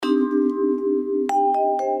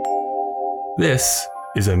This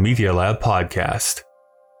is a Media Lab podcast.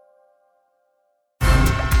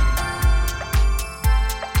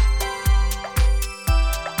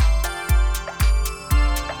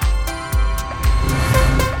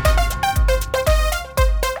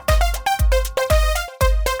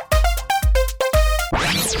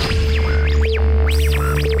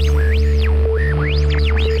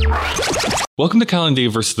 Welcome to Kyle and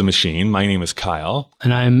Dave versus the Machine. My name is Kyle.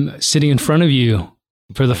 And I'm sitting in front of you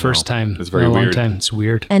for the first time. It's very in a weird. long time. It's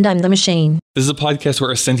weird. And I'm the Machine. This is a podcast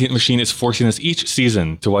where a sentient machine is forcing us each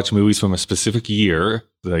season to watch movies from a specific year,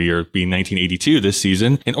 the year being 1982 this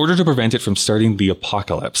season, in order to prevent it from starting the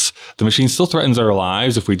apocalypse. The machine still threatens our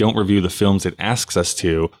lives if we don't review the films it asks us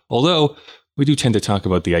to, although we do tend to talk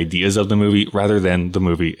about the ideas of the movie rather than the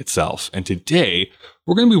movie itself. And today,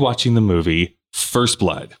 we're going to be watching the movie First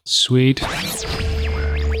Blood. Sweet.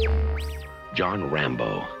 John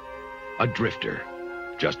Rambo, a drifter,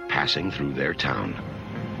 just passing through their town.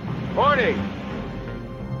 Morning!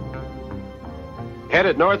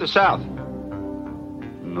 Headed north or south?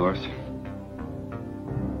 North.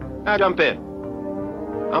 Now jump in.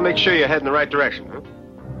 I'll make sure you're heading the right direction, huh?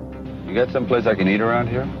 You got someplace I can eat around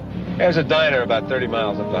here? There's a diner about 30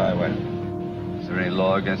 miles up the highway. Is there any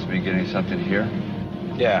law against me getting something here?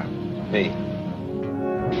 Yeah, me.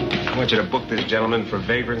 I want you to book this gentleman for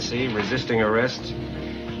vagrancy, resisting arrest,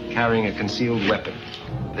 carrying a concealed weapon.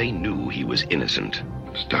 They knew he was innocent.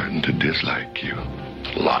 Starting to dislike you.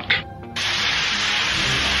 A lot.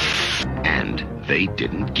 And they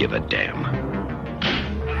didn't give a damn.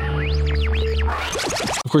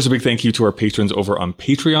 Of course, a big thank you to our patrons over on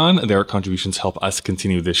Patreon. Their contributions help us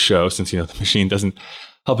continue this show since, the machine doesn't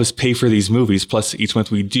help us pay for these movies. Plus, each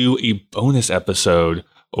month we do a bonus episode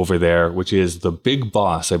over there, which is The Big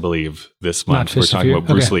Boss, I believe, this month. We're talking about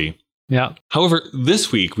Bruce Lee. Yeah. However,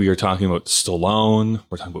 this week we are talking about Stallone,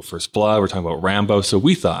 we're talking about First Blood, we're talking about Rambo. So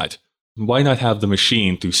we thought, why not have the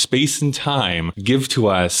machine through space and time give to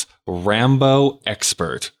us Rambo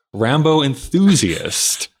expert, Rambo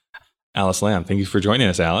enthusiast, Alice Lamb. Thank you for joining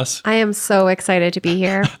us, Alice. I am so excited to be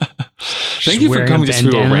here. Thank you for coming just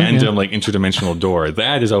through a random, interdimensional door.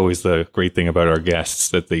 That is always the great thing about our guests,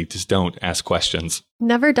 that they just don't ask questions.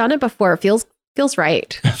 Never done it before. Feels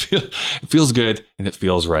right. It feels good and it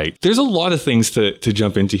feels right. There's a lot of things to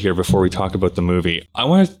jump into here before we talk about the movie. I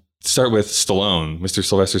want to start with Stallone, Mr.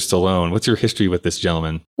 Sylvester Stallone. What's your history with this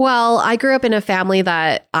gentleman? Well, I grew up in a family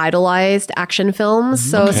that idolized action films.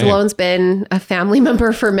 So Stallone's been a family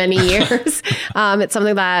member for many years. It's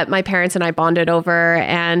something that my parents and I bonded over.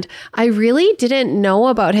 And I really didn't know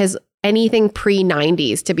about his anything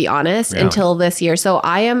pre-90s, to be honest, until this year. So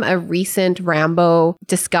I am a recent Rambo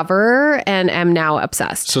discoverer and am now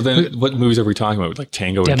obsessed. So then what movies are we talking about? Like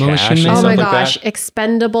Tango and Demolition Cash? Man? And Oh my stuff gosh, like that?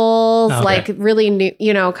 Expendables, like really new,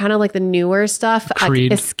 kind of like the newer stuff.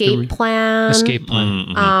 Creed, Escape Plan. Escape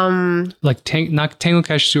Plan. Like not Tango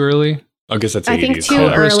Cash too early. I guess that's 80s. I think too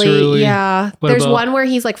Cobra's early. too early. Yeah. What There's about one where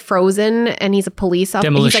he's like frozen and he's a police officer.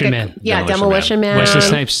 Demolition he's like Man. Yeah, Demolition Demolition Man. Wesley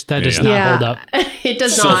Snipes. That does not hold up. It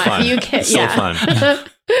does So not. fun. You can So fun.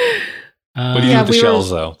 What do you do with the shells,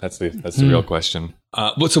 though? That's the real question.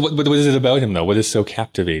 What is it about him, though? What is so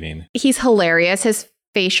captivating? He's hilarious. His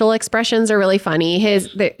facial expressions are really funny.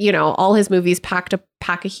 All his movies pack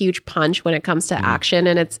a huge punch when it comes to action.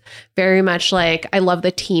 And it's very much like, I love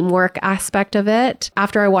the teamwork aspect of it.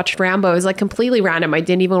 After I watched Rambo, it was like completely random. I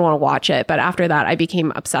didn't even want to watch it. But after that, I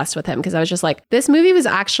became obsessed with him because I was just like, this movie was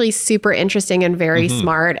actually super interesting and very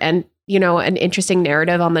smart and, an interesting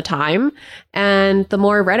narrative on the time. And the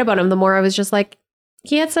more I read about him, the more I was just like,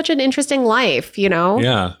 he had such an interesting life,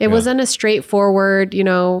 Yeah. It wasn't a straightforward,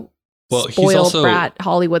 Well, he's spoiled also brat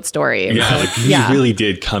Hollywood story. It was Yeah, like, he really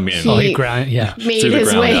did come in. He- Made through the his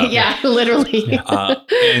ground way. up. Yeah, literally.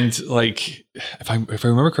 And like, if I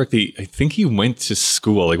remember correctly, I think he went to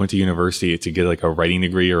school, went to university to get like a writing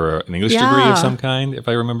degree or an English degree of some kind, if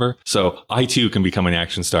I remember. So I too can become an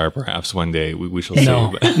action star perhaps one day. We shall see.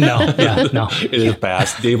 No. It is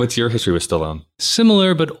past. Dave, what's your history with Stallone?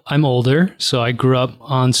 Similar, but I'm older. So I grew up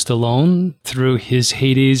on Stallone through his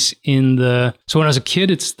heydays so when I was a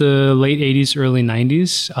kid, it's the late 80s, early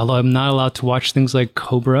 90s. Although I'm not allowed to watch things like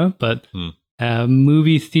Cobra, but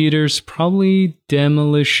movie theaters, probably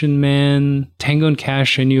Demolition Man, Tango and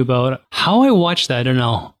Cash I knew about. How I watched that, I don't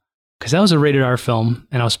know. Because that was a rated R film,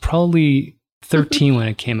 and I was probably 13 when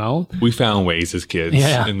it came out. We found ways as kids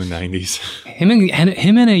in the 90s.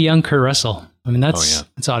 Him and a young Kurt Russell. I mean, that's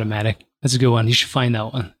automatic. That's a good one. You should find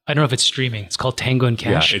that one. I don't know if it's streaming. It's called Tango and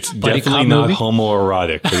Cash. Yeah, it's definitely not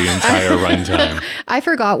homoerotic for the entire runtime. I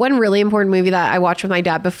forgot one really important movie that I watched with my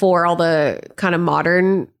dad before all the kind of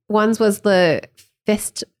modern ones was the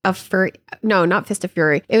a furry. No, not Fist of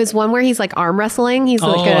Fury. It was one where he's like arm wrestling. He's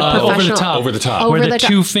like a professional. Over the top. Where the top.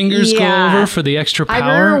 two fingers go over for the extra power.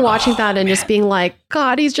 I remember watching that and just being like,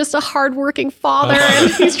 God, he's just a hardworking father and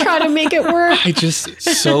he's trying to make it work. I just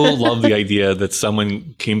so love the idea that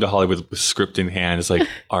someone came to Hollywood with script in hand. It's like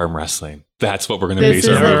arm wrestling. That's what we're going to base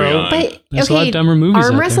our movie on. But There's a lot of dumber movies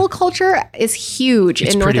arm out wrestle there. culture is huge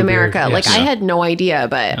in North pretty America. weird, Like yes. I had no idea,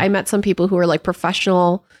 but I met some people who were like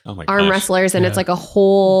professional Oh my arm gosh. wrestlers, and it's like a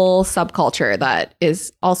whole subculture that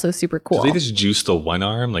is also super cool. Do they just juice the one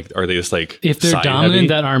arm? Like, are they just like If they're side dominant, heavy?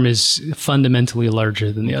 that arm is fundamentally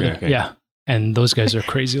larger than the other. okay. Yeah. And those guys are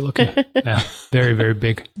crazy looking. Yeah. Very, very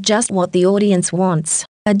big. Just what the audience wants.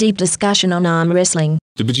 A deep discussion on arm wrestling.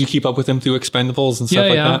 Did you keep up with him through Expendables and stuff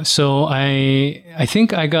like that? So I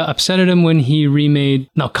think I got upset at him when he remade.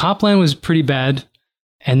 No, Copland was pretty bad,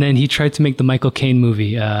 and then he tried to make the Michael Caine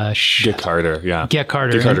movie. Get Carter, yeah. Get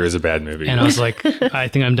Carter. Get Carter is a bad movie. And I was like, I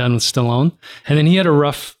think I'm done with Stallone. And then he had a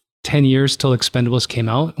rough 10 years till Expendables came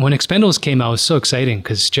out. When Expendables came out, it was so exciting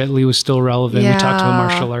because Jet Li was still relevant. We talked about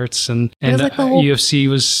martial arts, and was like the whole- UFC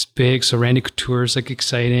was big, so Randy Couture is like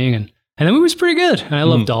exciting, and the movie was pretty good. And I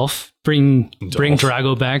love Dolph. Bring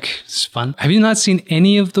Drago back. It's fun. Have you not seen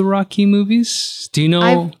any of the Rocky movies? Do you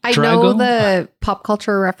know I Drago? know the pop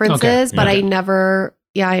culture references, but Okay. I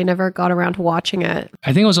never got around to watching it.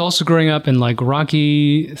 I think I was also growing up in like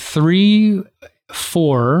Rocky 3,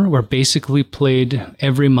 4 were basically played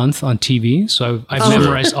every month on TV. So I've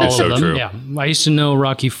memorized all It's of so them. true. Yeah. I used to know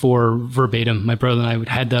Rocky 4 verbatim. My brother and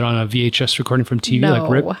I had that on a VHS recording from TV, like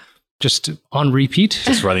rip, just on repeat.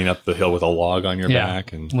 just running up the hill with a log on your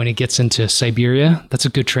back. And When he gets into Siberia, that's a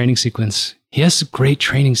good training sequence. He has great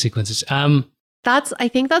training sequences. I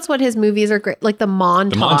think that's what his movies are great. Like the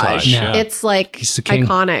montage. yeah. It's like He's the king.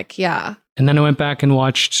 iconic. Yeah. And then I went back and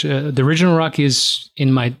watched the original Rocky is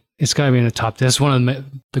it's got to be in the top. That's one of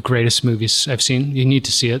the greatest movies I've seen. You need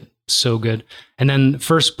to see it. So good. And then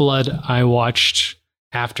First Blood, I watched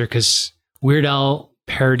after because Weird Al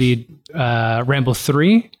parodied Rambo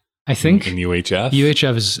 3, I think. in UHF.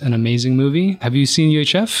 UHF is an amazing movie. Have you seen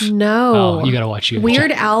UHF? No. Oh, you got to watch UHF.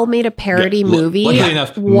 Weird Al made a parody movie. Luckily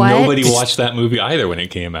enough, What? nobody watched that movie either when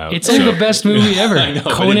it came out. It's like the best movie ever. I know,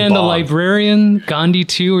 but it Conan the bombed. Librarian, Gandhi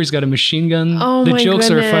 2, where he's got a machine gun. Oh The my jokes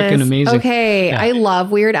goodness. are fucking amazing. Okay, Yeah. I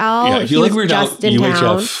love Weird Al. Yeah, if He you like was Weird Al, just in town.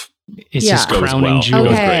 UHF It's Yeah. just goes crowning well. jewel.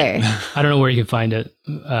 Goes Okay. great. I don't know where you can find it.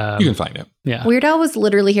 You can find it. Yeah. Weird Al was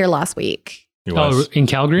literally here last week. He was. Oh, in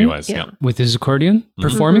Calgary? He was, Yeah. yeah. With his accordion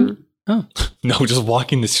performing? Oh. No, just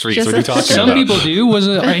walking the streets. Just What are you talking Some about? people do. Was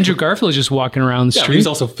Andrew Garfield just walking around the Yeah, street? he's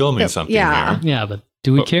also filming something Yeah. here. Yeah, but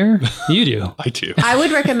do we care? You do. I do. I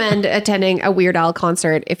would recommend attending a Weird Al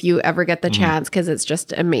concert if you ever get the Mm-hmm. chance because it's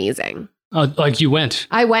just amazing. Oh, like you went.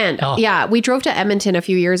 I went. Oh. Yeah, we drove to Edmonton a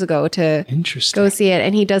few years ago to Interesting. go see it,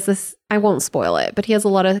 and he does this. I won't spoil it, but he has a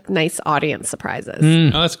lot of nice audience surprises.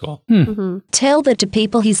 Mm. Oh, that's cool. Tell that to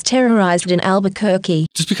people he's terrorized in Albuquerque.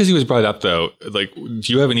 Just because he was brought up, though, like,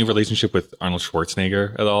 do you have any relationship with Arnold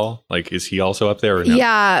Schwarzenegger at all? Like, is he also up there or no?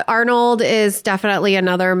 Yeah, Arnold is definitely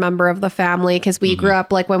another member of the family because we grew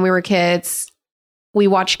up like when we were kids. We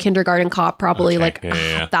watched Kindergarten Cop probably Okay, like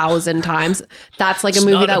yeah. 1,000 times. That's like It's a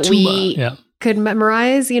movie not a that tuba. we Yeah. could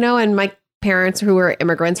memorize, and my parents who were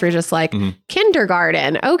immigrants were just like,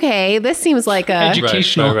 kindergarten. Okay, this seems like a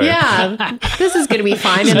Educational. Right. yeah, this is going to be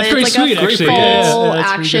fine. And That's then it's pretty like sweet, a actually. Yeah, full that's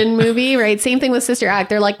pretty action movie, right? Same thing with Sister Act.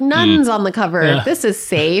 They're like nuns on the cover. Yeah. This is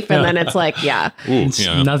safe. And then it's like, yeah, Ooh, It's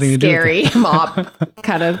yeah. nothing to do with scary mob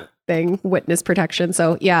kind of thing, witness protection.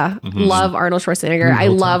 So yeah, love Arnold Schwarzenegger. I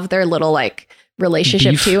love their little like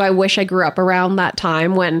relationship Beef. too. I wish I grew up around that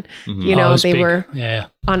time when, it. Oh, it's they big. were Yeah.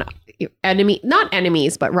 on not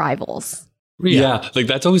enemies, but rivals. Yeah, like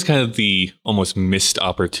that's always kind of the almost missed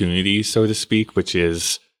opportunity, so to speak, which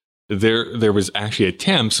is there was actually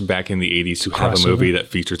attempts back in the 80s to have a Crossover. movie that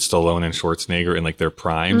featured Stallone and Schwarzenegger in like their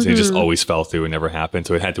primes, and it just always fell through and never happened.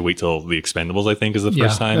 So it had to wait till The Expendables, I think, is the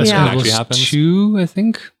first time That's that Yeah. actually Expendables happens. 2, I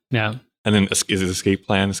think. Yeah. And then is it Escape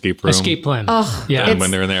Plan, Escape Room? Escape Plan. Oh, Yeah. And it's-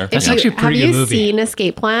 when they're in there. That's If actually a have pretty you good movie. seen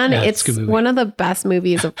Escape Plan? Yeah, it's it's a good movie. one of the best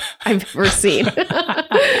movies I've ever seen.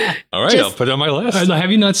 All right, just- I'll put it on my list.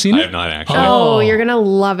 Have you not seen I it? have not actually. Oh, you're gonna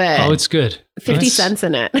love it. Oh, it's good. 50 That's- cents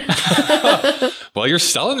in it. Well, you're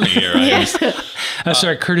selling me here. Yeah.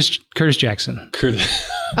 Sorry, Curtis Jackson.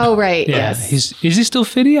 Oh, right. Yeah. Yes. Is he still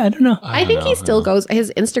fitty? I don't know. I think he still goes.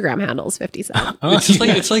 His Instagram handle is 50 cents. It's just like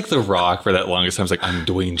it's like The Rock for that longest time. It's like I'm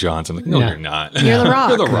Dwayne Johnson. I'm like, no, Yeah. you're not. You're The Rock.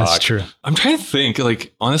 You're The That's Rock. true. I'm trying to think.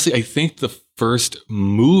 Like honestly, I think the first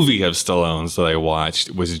movie of Stallone's that I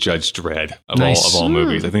watched was Judge Dredd Nice. of all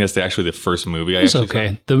movies. I think that's actually the first movie I It's actually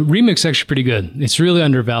okay. The remix is actually pretty good. It's really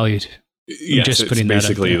undervalued. Yes, just it's putting that out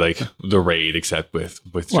basically there. like The Raid, except with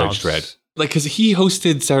Well, Judge Dredd. Like, because he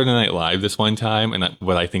hosted Saturday Night Live this one time, and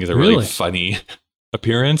what I think is a really Really? funny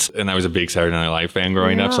appearance. And I was a big Saturday Night Live fan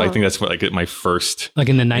growing up, so I Yeah. think that's what, like my first Like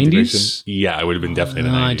in the integration. 90s? Yeah, I would have been definitely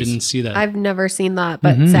in the 90s. I didn't see that. I've never seen that,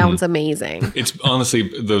 but Mhm. sounds amazing. It's honestly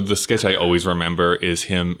the sketch I always remember is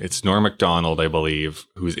him. It's Norm Macdonald, I believe,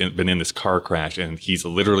 who's been in this car crash, and he's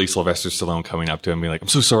literally Sylvester Stallone coming up to him, being like, "I'm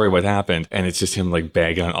so sorry, what happened?" And it's just him like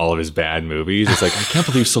bagging on all of his bad movies. It's like, I can't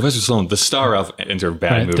believe Sylvester Stallone, the star of Enter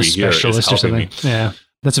Bad Right, Movie the here, is specialist or helping something. me. Yeah.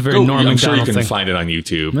 That's a very Oh, Norm I'm sure you Macdonald can thing. find it on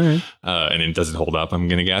YouTube, All right. and it doesn't hold up, I'm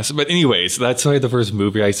gonna guess. But anyways, that's the first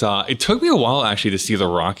movie I saw. It took me a while actually to see the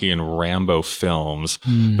Rocky and Rambo films,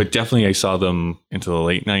 but definitely I saw them into the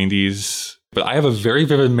late 90s. But I have a very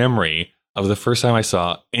vivid memory of the first time I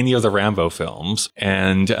saw any of the Rambo films.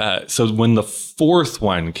 And so when the fourth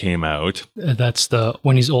one came out, That's the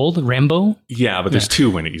when he's old, Rambo. yeah, but there's two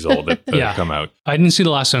when he's old that Yeah. come out. I didn't see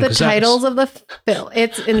the last one. The 'cause that was- titles of the film,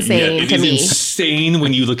 it's insane Yeah, it to is me. insane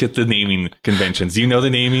when you look at the naming conventions. Do you know the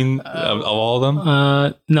naming of all of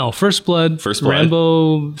them? No, First Blood. First Blood.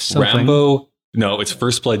 Rambo. Something. Rambo. No, it's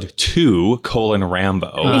First Blood 2,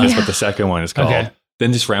 Rambo is what the second one is called. Okay.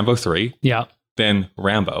 Then just Rambo 3, Yeah, then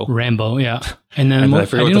Rambo, Rambo. Yeah, and then And what, I I,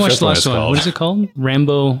 forget what didn't the watch fifth the one last is one. called. What is it called?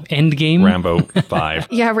 Rambo Endgame. Rambo 5.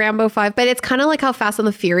 Yeah, Rambo 5, but it's kind of like how Fast and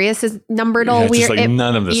the Furious is numbered Yeah, all it's just weird. like It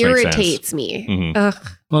none of this makes sense. irritates me. Mhm. Ugh.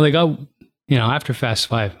 Well, they got after Fast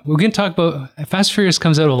 5. We're gonna talk about Fast Furious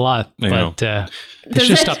comes out a lot, I know. but they Does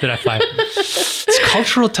should it? stop it at 5. It's a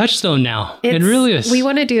cultural touchstone now. It It's- really is. We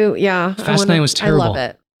want to do, yeah. Fast 9 was terrible. I love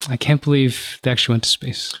it. I can't believe they actually went to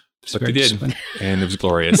space. It's But very they did, disappointing. and it was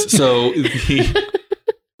glorious. So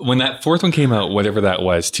when that fourth one came out, whatever that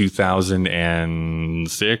was,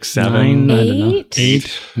 2006, 7, 9, I don't know. Eight? 8.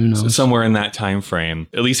 Who knows? so somewhere in that time frame,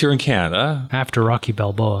 at least here in Canada. After Rocky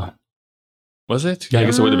Balboa. Was it? Yeah, I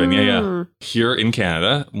guess it would have been. Yeah. Mm. Here in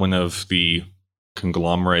Canada, one of the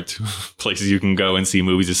conglomerate places you can go and see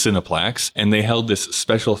movies is Cineplex. And they held this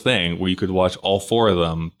special thing where you could watch all four of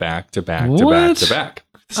them back to back to back What? to back.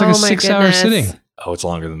 It's like Oh a my 6-hour goodness. sitting. Oh, it's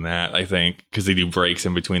longer than that, I think, because they do breaks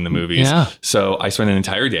in between the movies. Yeah. So I spent an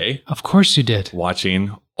entire day Of course you did.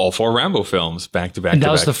 watching all four Rambo films back to back And to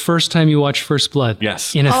that was back. the first time you watched First Blood.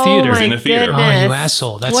 Yes. In a Oh theater. my In a theater. goodness. Oh, you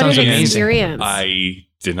asshole. That What sounds an amazing. experience. I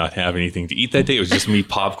did not have anything to eat that day. It was just me,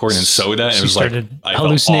 popcorn, and soda. And She it was like, started I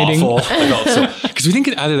hallucinating. felt awful. I felt so, because we didn't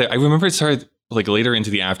get out of there. I remember it started like later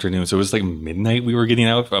into the afternoon. So it was like midnight we were getting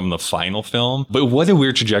out from the final film. But what a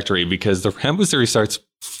weird trajectory, because the Rambo series starts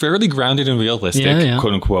fairly grounded and realistic, Yeah.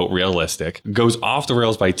 quote unquote realistic, goes off the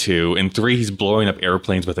rails by 2. In 3, he's blowing up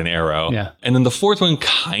airplanes with an arrow. Yeah. And then the fourth one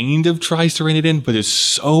kind of tries to rein it in, but it's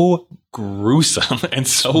so gruesome and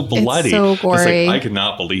so bloody. so It's gory. like, I could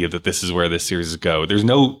not believe that this is where this series go. There's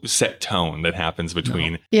no set tone that happens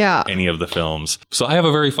between Yeah. any of the films. So I have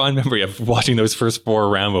a very fond memory of watching those first 4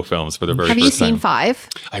 Rambo films for the very Have first you seen time. 5?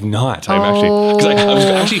 I've not. I've actually, because I was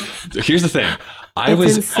Oh. actually, here's the thing. I It's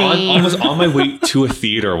was insane. on my way to a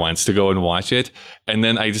theater once to go and watch it. And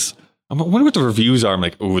then I wonder what the reviews are. I'm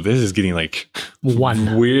like, oh, this is getting like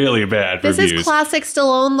 1. really bad This reviews. is classic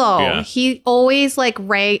Stallone, though. Yeah. He always like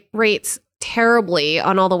rates terribly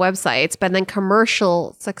on all the websites, but then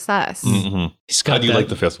commercial success. Mhm. He's got How do you that- like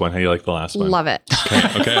the fifth one? How do you like the last one? Love it.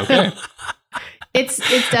 Okay. It's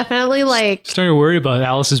definitely like Started to worry about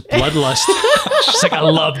Alice's bloodlust. She's like, I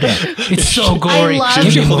loved it. It's so gory. love- Give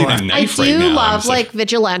She's me holding more. a I knife do right now. I'm love just like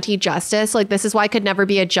vigilante justice. Like this is why I could never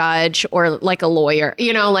be a judge or like a lawyer.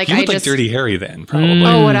 You know, like you I look like just Dirty Harry then, probably.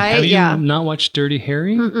 Oh, would I? Have you Yeah. not watched Dirty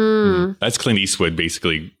Harry? Mm. That's Clint Eastwood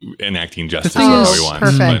basically enacting justice thing how is- he wants.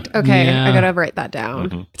 Perfect. but- Okay, Yeah. I gotta write that down.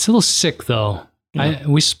 Mhm. It's a little sick, though.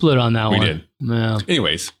 We split on that We one. did. Yeah.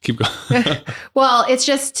 Anyways, keep going. Well, it's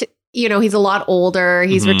just he's a lot older.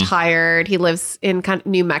 He's Mhm. retired. He lives in kind of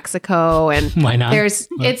New Mexico, and Why not?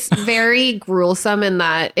 it's very gruesome in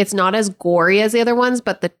that it's not as gory as the other ones,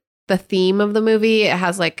 but the theme of the movie, it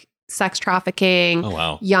has like sex trafficking, Oh,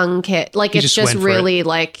 wow. young kid. Like He it's just just went for it. really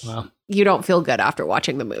like Wow. you don't feel good after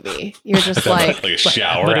watching the movie. You're just like like a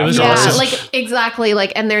shower. but it was afterwards. yeah, awesome. like exactly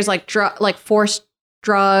like, and there's like forced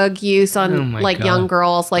drug use on Oh my like God. young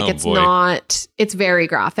girls. Like Oh, it's boy. not. It's very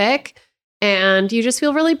graphic. And you just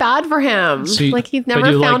feel really bad for him. So you- like he's but never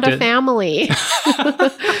you found liked a it. family.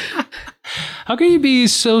 How can you be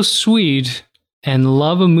so sweet and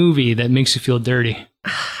love a movie that makes you feel dirty?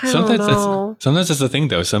 I don't know. Sometimes that's the thing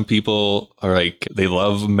though. Some people are like they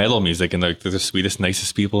love metal music and they're the sweetest,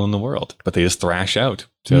 nicest people in the world, but they just thrash out.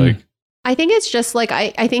 So Mm. like I think it's just like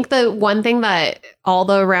I think the one thing that all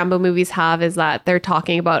the Rambo movies have is that they're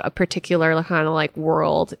talking about a particular kind of like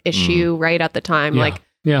world issue right at the time. Yeah. Like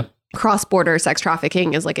Yeah. cross-border sex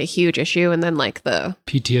trafficking is like a huge issue, and then like the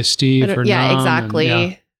PTSD for yeah, Nam, exactly.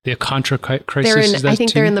 and, the Contra crisis. They're in, is that I think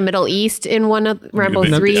too? they're in the Middle East in one of Rambo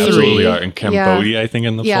They 3. absolutely are. In Cambodia, I think,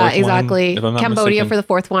 in the Yeah, fourth one. exactly. If I'm not Cambodia mistaken. for the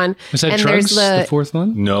fourth one. Was that and drugs? there's The fourth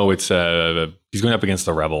one? No, it's he's going up against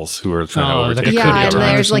the rebels who are trying to Oh, like overtake a yeah, Could be and around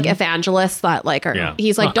or there's like something? evangelists that like are. Yeah.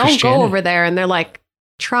 He's like, Oh, don't Christianity. go over there, and they're like,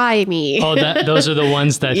 try me. Oh, those are the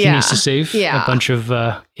ones that he Yeah. needs to save. Yeah. A bunch of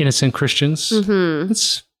innocent Christians. Mhm.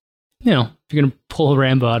 It's, if you're going to pull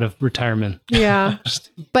Rambo out of retirement. Yeah.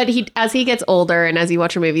 But as he gets older and as you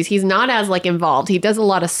watch the movies, he's not as like involved. He does a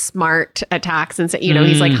lot of smart attacks and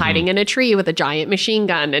he's like hiding in a tree with a giant machine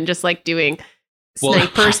gun and just like doing Well,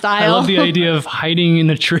 sniper style. I love the idea of hiding in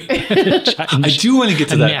a tree. I do want to get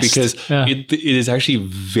to A that nest. because Yeah. it is actually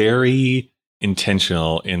very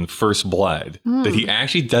intentional in First Blood that he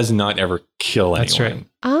actually does not ever kill anyone. That's right.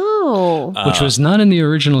 Oh. Which was not in the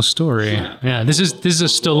original story. Yeah, this is a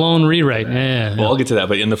Stallone rewrite. Yeah. Well, I'll get to that,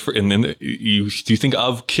 but you think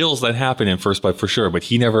of kills that happen in First Blood for sure, but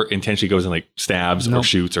he never intentionally goes and like stabs or Nope.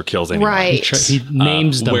 shoots or kills anyone. Right. He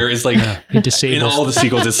names them. Whereas like he in disables all the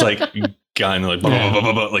sequels, it's like gun, like blah, blah, blah,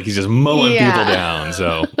 blah, blah, like he's just mowing Yeah. people down.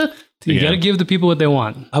 So You yeah. got to give the people what they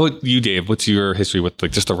want. How about you, Dave? What's your history with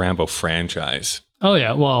like just the Rambo franchise? Oh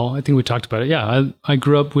yeah, well, I think we talked about it. Yeah, I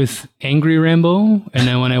grew up with Angry Rambo, and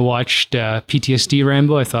then when I watched PTSD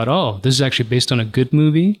Rambo, I thought, oh, this is actually based on a good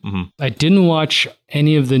movie. Mm-hmm. I didn't watch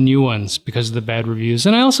any of the new ones because of the bad reviews,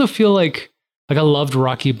 and I also feel like I loved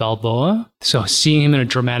Rocky Balboa, so seeing him in a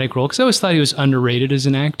dramatic role, because I always thought he was underrated as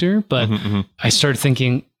an actor, but I started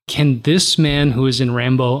thinking, can this man who is in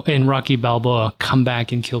Rocky Balboa come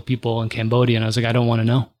back and kill people in Cambodia? And I was like, I don't want to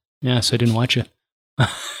know. Yeah, so I didn't watch it.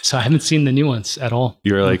 So I haven't seen the new ones at all.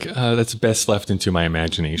 You were like, that's best left into my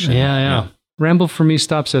imagination. Yeah. Rambo for me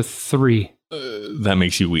stops at 3. That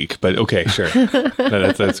makes you weak, but okay, sure.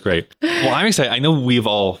 that's great. Well, I'm excited. I know we've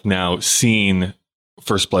all now seen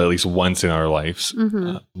First Blood at least once in our lives.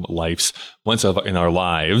 Once in our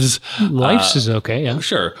lives. Life's is okay, yeah.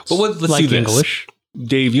 Sure. But let's Like do this. English.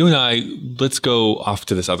 Dave, you and I, let's go off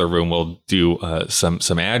to this other room. We'll do some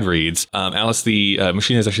ad reads. Alice, the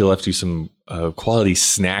machine has actually left you some quality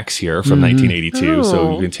snacks here from 1982.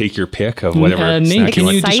 So you can take your pick of whatever Nate, snack can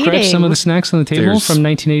you you want. describe some of the snacks on the table There's, from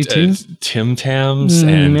 1982? Tim Tams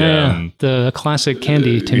and the classic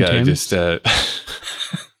candy Tim Tams. just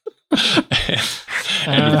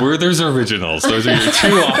and Werther's Originals. Those are your two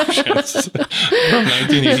options from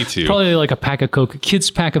 1982. Probably like a pack of kids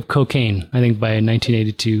pack of cocaine, I think, by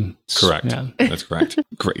 1982. Correct. Yeah. That's correct.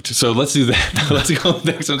 Great. So let's do that. Let's go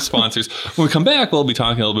thank some sponsors. When we come back, we'll be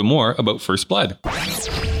talking a little bit more about First Blood.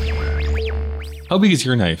 How big is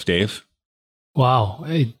your knife, Dave? Wow.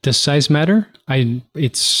 Does size matter?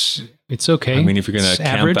 It's okay. I mean, if you're going It's to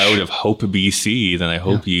camp average. out of Hope, BC, then I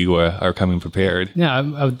hope you are coming prepared. Yeah,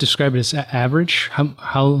 I would describe it as average.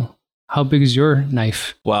 How big is your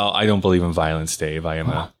knife? Well, I don't believe in violence, Dave. I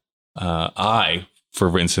am I,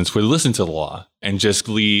 for instance, would listen to the law and just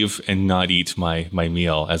leave and not eat my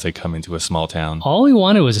meal as I come into a small town. All we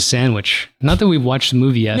wanted was a sandwich. Not that we've watched the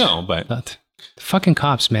movie yet. No, but the fucking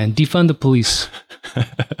cops, man. Defund the police.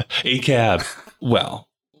 a cab. Well,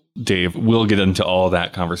 Dave, we'll get into all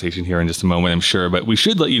that conversation here in just a moment, I'm sure. But we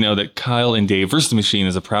should let you know that Kyle and Dave vs. the Machine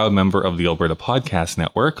is a proud member of the Alberta Podcast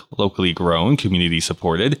Network, locally grown, community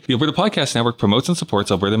supported. The Alberta Podcast Network promotes and supports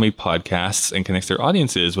Alberta-made podcasts and connects their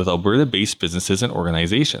audiences with Alberta-based businesses and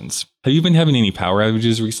organizations. Have you been having any power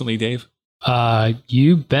outages recently, Dave?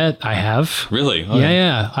 You bet I have. Really? Oh,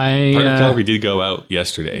 Yeah. Part of Calgary did go out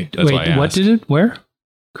yesterday. That's why I asked. What did it? Where?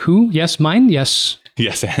 Who? Yes, mine? Yes.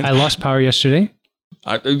 Yes, and I lost power yesterday.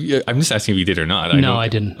 I'm just asking if you did or not. No, I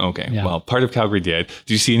didn't. Okay. Yeah. Well, part of Calgary did. Did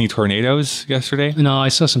you see any tornadoes yesterday? No, I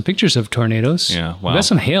saw some pictures of tornadoes. Yeah, We wow. got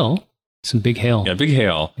some hail. Some big hail. Yeah, big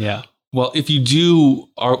hail. Yeah. Well, if you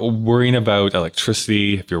are worrying about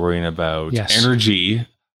electricity, if you're worrying about Yes. energy,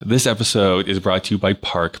 this episode is brought to you by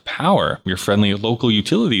Park Power, your friendly local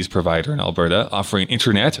utilities provider in Alberta, offering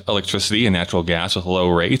internet, electricity, and natural gas with low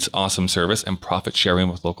rates, awesome service, and profit sharing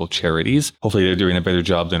with local charities. Hopefully, they're doing a better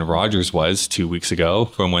job than Rogers was 2 weeks ago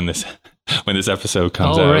from when this episode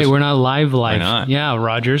comes out. Oh, right. We're not live. Why not? Yeah,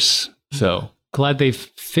 Rogers. So, Glad they've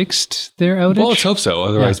fixed their outage. well, let's hope so.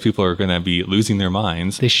 Otherwise, people are going to be losing their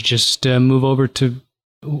minds. They should just move over to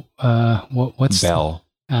what's Bell,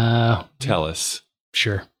 TELUS.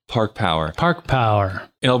 Sure. Park Power. Park Power.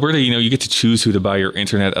 In Alberta, you get to choose who to buy your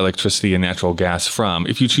internet, electricity, and natural gas from.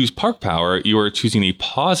 If you choose Park Power, you are choosing a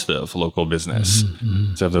positive local business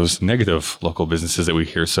instead of those negative local businesses that we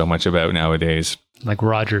hear so much about nowadays. Like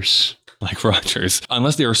Rogers. like Rogers,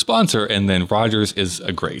 unless they're a sponsor, and then Rogers is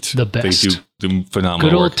a great. The best. They do phenomenal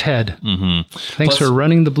Good old work. Ted. Mm-hmm. Thanks for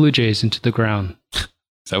running the Blue Jays into the ground. Is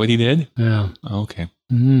that what he did? Yeah. Oh, okay.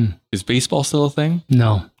 Mm. Is baseball still a thing?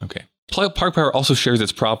 No. Okay. Park Power also shares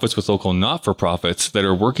its profits with local not-for-profits that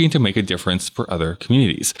are working to make a difference for other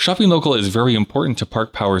communities. Shopping local is very important to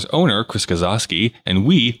Park Power's owner, Chris Gazowski, and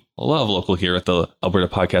we love local here at the Alberta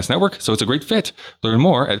Podcast Network, so it's a great fit. Learn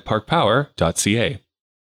more at parkpower.ca.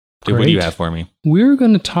 Dave, what do you have for me? We're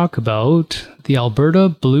going to talk about the Alberta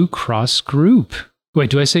Blue Cross Group. Wait,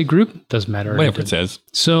 do I say group? Doesn't matter. Whatever it says.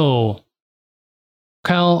 So,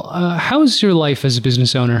 Kyle, how's your life as a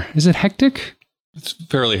business owner? Is it hectic? It's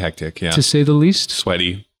fairly hectic, yeah. To say the least.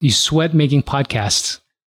 Sweaty. You sweat making podcasts.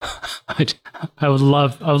 I would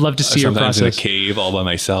love to see your process. Sometimes in a cave all by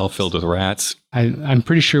myself, filled with rats. I'm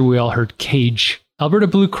pretty sure we all heard cage. Alberta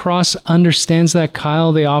Blue Cross understands that,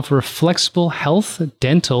 Kyle. They offer flexible health,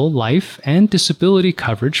 dental, life, and disability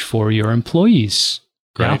coverage for your employees.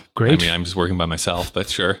 Great. Yeah, great. I mean, I'm just working by myself, but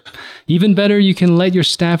sure. Even better, you can let your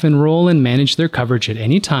staff enroll and manage their coverage at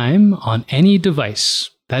any time on any device.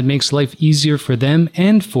 That makes life easier for them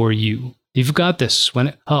and for you. You've got this when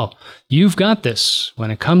it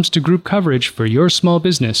comes to group coverage for your small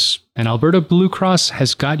business, and Alberta Blue Cross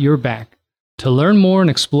has got your back. To learn more and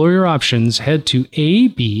explore your options, head to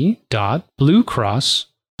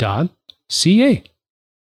ab.bluecross.ca.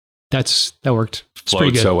 That worked. It's pretty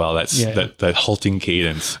Flowed good. so well. That halting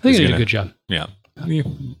cadence. I think I did a good job. Yeah.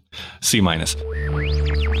 C-.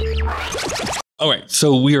 All right,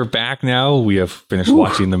 so we are back now. We have finished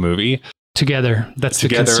watching the movie. Together. That's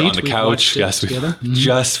together the conceit. on the couch. Yes, we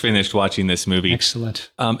just finished watching this movie. Excellent.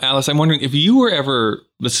 Alice, I'm wondering if you were ever,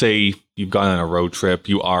 let's say you've gone on a road trip,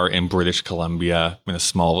 you are in British Columbia, in a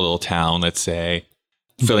small little town, let's say,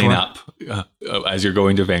 filling up as you're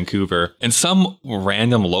going to Vancouver, and some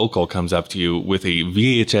random local comes up to you with a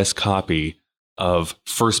VHS copy of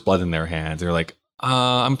First Blood in their hands. They're like,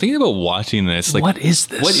 I'm thinking about watching this. Like, what is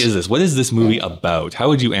this? What is this? What is this movie about? How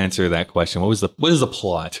would you answer that question? What is the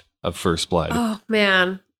plot of First Blood? Oh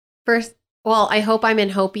man. I hope I'm in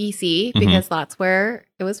Hope, BC, because that's where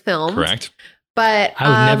it was filmed. Correct. But I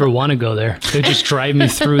would never want to go there. They'd just drive me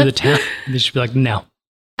through the town. They'd just be like, no.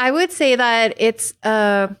 I would say that it's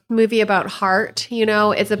a movie about heart.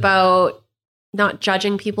 It's about not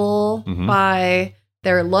judging people by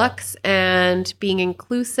their looks and being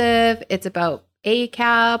inclusive. It's about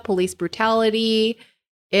ACAB, police brutality.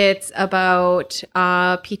 It's about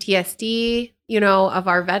PTSD, of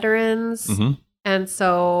our veterans. And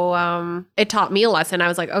so it taught me a lesson. I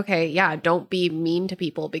was like, okay, yeah, don't be mean to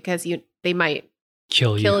people because they might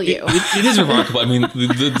kill you. It is remarkable. I mean,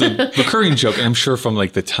 the recurring joke, and I'm sure from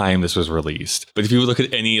like the time this was released, but if you look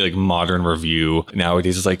at any like modern review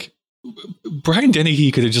nowadays, it's like, Brian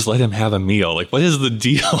Dennehy could have just let him have a meal. Like, what is the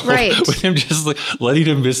deal with him just like letting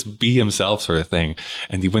him just be himself, sort of thing?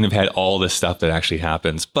 And he wouldn't have had all this stuff that actually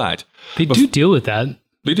happens. But they do deal with that.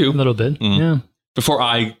 They do a little bit. Yeah. Before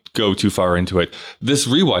I go too far into it, this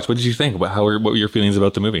rewatch, what did you think? What were your feelings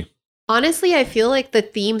about the movie? Honestly, I feel like the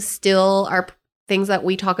themes still are things that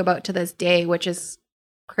we talk about to this day, which is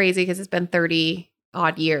crazy because it's been 30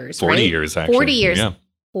 odd years. 40 years, actually. 40 years. Yeah.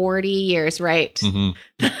 40 years, right?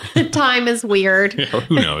 Time is weird. Yeah,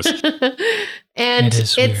 who knows? And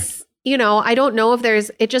it's weird. I don't know if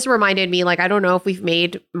it just reminded me, like, I don't know if we've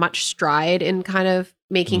made much stride in kind of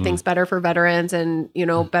making things better for veterans and,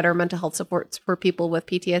 better mental health supports for people with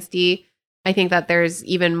PTSD. I think that there's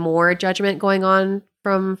even more judgment going on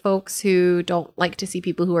from folks who don't like to see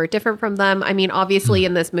people who are different from them. I mean, obviously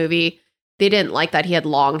in this movie, they didn't like that he had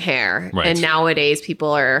long hair. Right. And nowadays people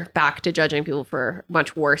are back to judging people for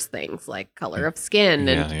much worse things like color of skin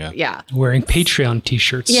and wearing Patreon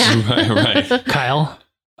t-shirts. Yeah. right. Kyle.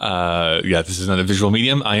 This is not a visual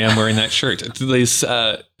medium. I am wearing that shirt. This,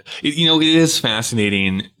 it is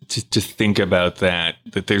fascinating to think about that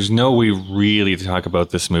there's no way really to talk about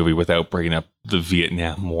this movie without bringing up the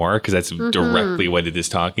Vietnam War, because that's directly what it is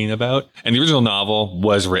talking about. And the original novel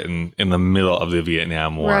was written in the middle of the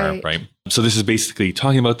Vietnam War, right? So this is basically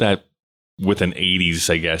talking about that with an 80s,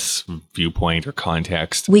 I guess, viewpoint or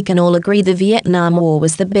context. We can all agree the Vietnam War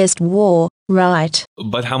was the best war, right?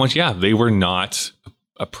 But how much, they were not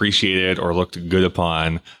appreciated or looked good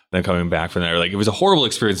upon then coming back from there. Like, it was a horrible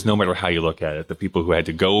experience no matter how you look at it. The people who had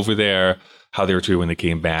to go over there, how they were treated when they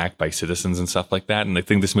came back by citizens and stuff like that. And I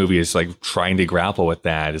think this movie is like trying to grapple with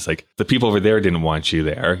that. It's like the people over there didn't want you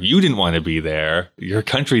there. You didn't want to be there. Your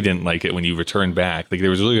country didn't like it when you returned back. Like, there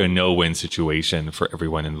was really a no-win situation for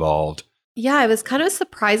everyone involved. Yeah, it was kind of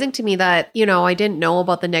surprising to me that, I didn't know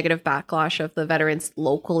about the negative backlash of the veterans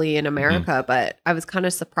locally in America, but I was kind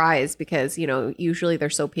of surprised because, usually they're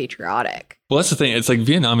so patriotic. Well, that's the thing. It's like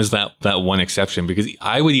Vietnam is that one exception, because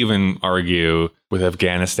I would even argue with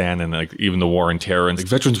Afghanistan and like even the war on terror, and like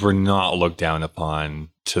veterans were not looked down upon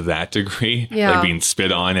to that degree, like being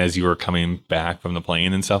spit on as you were coming back from the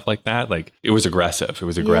plane and stuff like that. Like it was aggressive. It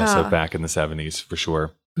was aggressive back in the 70s for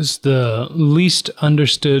sure. It was the least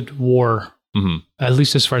understood war, at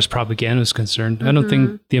least as far as propaganda is concerned. I don't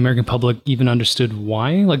think the American public even understood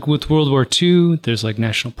why. Like with World War II, there's like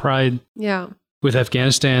national pride. Yeah. With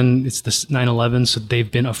Afghanistan, it's the 9/11, so they've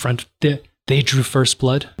been upfront. They drew first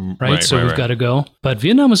blood, right? So we've got to go. But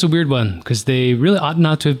Vietnam was a weird one because they really ought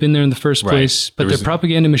not to have been there in the first place. But their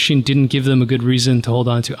propaganda machine didn't give them a good reason to hold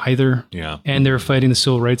on to either. Yeah. And they were fighting the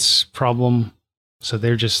civil rights problem. So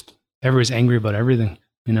everybody's angry about everything.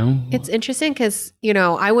 It's interesting because,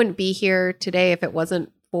 I wouldn't be here today if it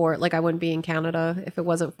wasn't for, I wouldn't be in Canada if it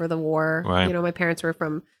wasn't for the war. Right. My parents were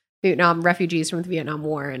from Vietnam, refugees from the Vietnam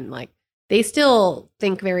War, and they still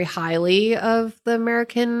think very highly of the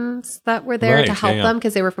Americans that were there to help them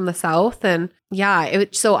because they were from the South. And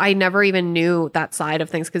so I never even knew that side of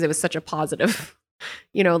things because it was such a positive,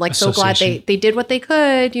 so glad they did what they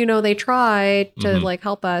could, they tried to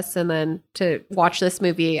help us. And then to watch this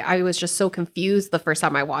movie, I was just so confused the first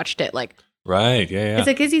time I watched it. Right. Yeah. Is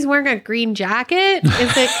it because he's wearing a green jacket?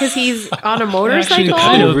 Is it because he's on a motorcycle?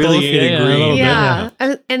 Kind of really agree. Yeah.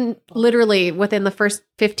 And literally within the first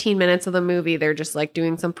 15 minutes of the movie, they're just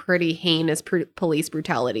doing some pretty heinous police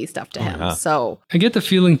brutality stuff to him. Yeah. So I get the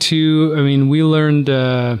feeling too. I mean, we learned,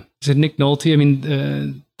 is it Nick Nolte? I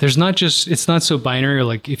mean, it's not so binary.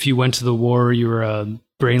 Like if you went to the war, you were a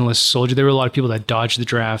brainless soldier. There were a lot of people that dodged the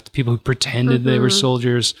draft, people who pretended they were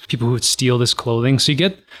soldiers, people who would steal this clothing. So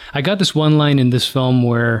I got this one line in this film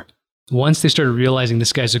where once they started realizing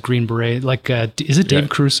this guy's a Green Beret, is it Dave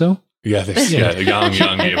Caruso? Yeah,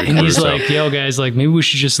 young David and he's Caruso. like, yo guys, maybe we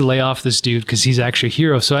should just lay off this dude because he's actually a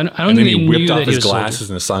hero. So I don't and think then they he whipped knew off that he his was glasses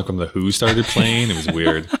and a song from The Who started playing. It was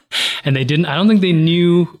weird. And I don't think they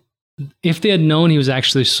knew. If they had known he was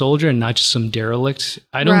actually a soldier and not just some derelict,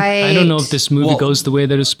 I don't know if this movie goes the way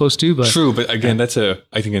that it's supposed to. But true, but again, that's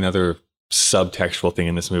I think another subtextual thing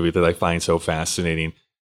in this movie that I find so fascinating.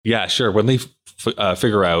 Yeah, sure. When they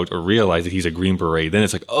figure out or realize that he's a Green Beret, then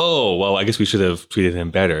it's like, oh, well, I guess we should have treated him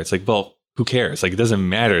better. It's like, well, who cares? It doesn't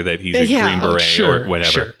matter that he's a Green Beret or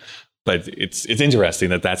whatever. Sure. But it's interesting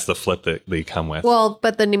that that's the flip that they come with. Well,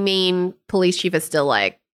 but the main police chief is still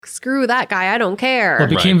screw that guy, I don't care. Well,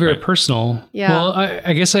 it became very personal. Yeah. Well,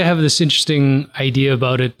 I guess I have this interesting idea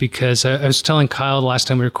about it because I was telling Kyle the last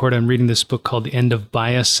time we recorded, I'm reading this book called The End of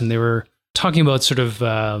Bias, and they were talking about sort of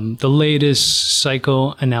the latest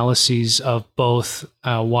psychoanalyses of both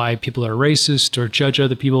why people are racist or judge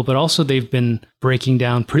other people, but also they've been breaking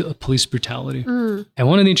down police brutality. And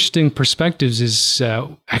one of the interesting perspectives is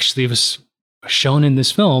actually it was shown in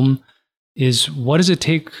this film is what does it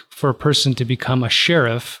take for a person to become a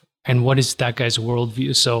sheriff and what is that guy's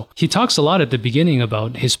worldview? So he talks a lot at the beginning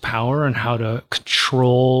about his power and how to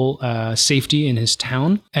control safety in his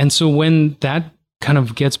town. And so when that kind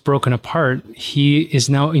of gets broken apart, he is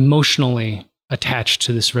now emotionally attached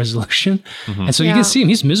to this resolution. And so you can see him,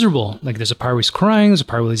 he's miserable. There's a part where he's crying, there's a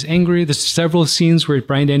part where he's angry. There's several scenes where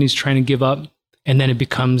Brian Denny's trying to give up. And then it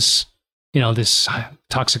becomes, this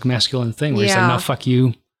toxic masculine thing where he's like, no, fuck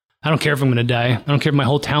you. I don't care if I'm going to die. I don't care if my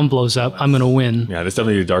whole town blows up. I'm going to win. Yeah, there's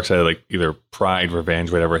definitely the dark side of either pride,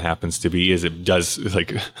 revenge, whatever it happens to be, is it does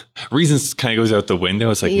reasons kind of goes out the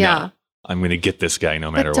window. It's no, I'm going to get this guy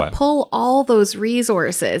no matter what. To pull all those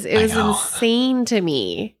resources, it was insane to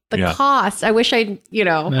me. The cost. I wish I,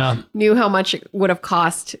 knew how much it would have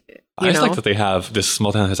cost. I just like that they have, this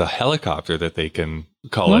small town has a helicopter that they can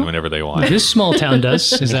call in whenever they want. This small town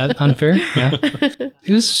does. Is that unfair? Yeah.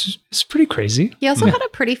 It's pretty crazy. He also had a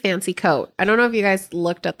pretty fancy coat. I don't know if you guys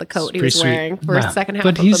looked at the coat he was wearing for the second half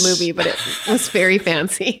of the movie, but it was very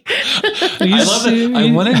fancy. I love that.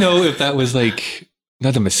 I want to know if that was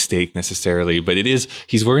not a mistake necessarily, but it is,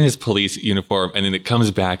 he's wearing his police uniform and then it comes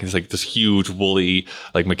back and it's this huge woolly,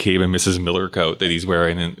 McCabe and Mrs. Miller coat that he's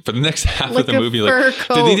wearing. And for the next half of the movie,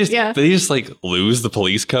 did they just lose the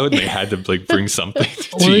police coat and they had to bring something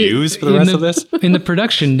to use for the rest of this? In the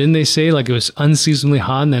production, didn't they say it was unseasonably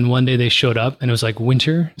hot and then one day they showed up and it was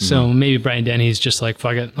winter? So maybe Brian Denny's just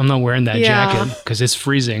fuck it, I'm not wearing that jacket because it's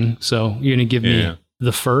freezing. So you're going to give me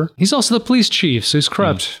the fur. He's also the police chief, so he's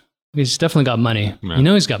corrupt. He's definitely got money. Yeah.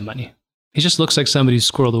 He's got money. He just looks like somebody who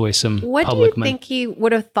squirreled away some public money. What do you think he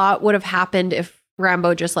would have thought would have happened if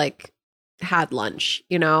Rambo just had lunch,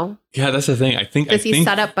 you know? Yeah, that's the thing. I think Does he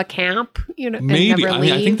set up a camp, you know, maybe. and never I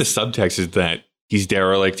mean, I think the leaves? subtext is that he's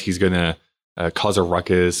derelict. He's going to cause a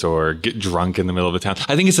ruckus or get drunk in the middle of the town.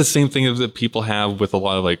 I think it's the same thing that people have with a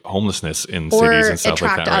lot of like homelessness in Or cities and stuff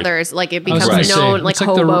attract like that. Right? others. Like it I was becomes gonna known, say, like it's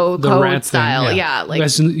hobo the code rat thing, style. Yeah. Like,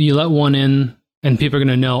 As you let one in and people are going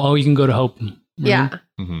to know, oh, you can go to Hope. yeah.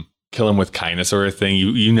 Kill him with kindness sort of thing.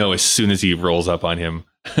 You know, as soon as he rolls up on him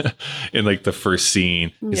in like the first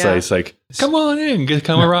scene, it's like, come on in,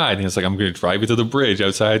 come a ride. And he's like, I'm going to drive you to the bridge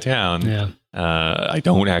outside of town. Yeah. I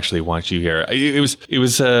don't actually want you here. It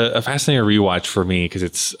was a fascinating rewatch for me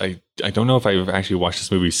because I don't know if I've actually watched this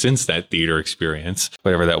movie since that theater experience,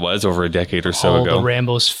 whatever that was, over a decade or so All ago. the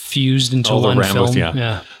Rambos fused into All the one Rambos, film.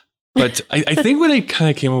 yeah. But I think what I kind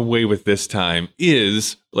of came away with this time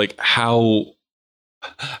is like how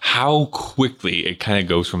quickly it kind of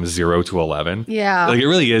goes from 0 to 11. Yeah. Like it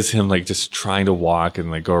really is him like just trying to walk and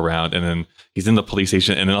like go around, and then he's in the police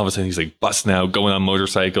station, and then all of a sudden he's like busting out, going on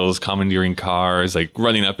motorcycles, commandeering cars, like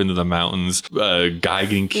running up into the mountains, guy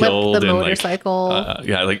getting killed, the and motorcycle.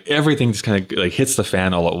 like everything just kind of like hits the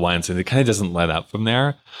fan all at once, and it kind of doesn't let up from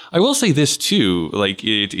there. I will say this too, like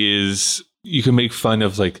it is, you can make fun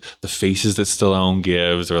of like the faces that Stallone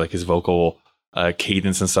gives or like his vocal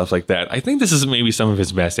cadence and stuff like that. I think this is maybe some of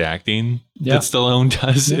his best acting that Stallone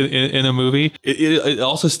does in a movie. It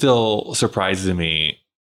also still surprises me,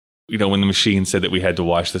 you know, when The Machine said that we had to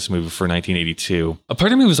watch this movie for 1982. A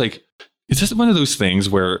part of me was like, is this one of those things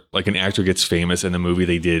where like an actor gets famous in a movie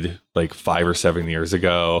they did like 5 or 7 years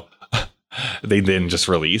ago? They then just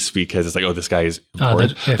release because it's like, oh, this guy is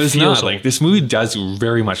important. But it's not. Like this movie does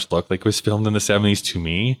very much look like it was filmed in the 70s to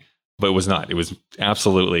me, but it was not. It was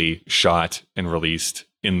absolutely shot and released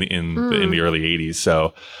in the early 80s.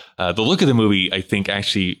 So the look of the movie, I think,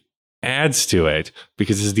 actually adds to it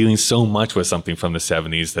because it's dealing so much with something from the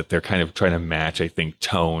 70s that they're kind of trying to match, I think,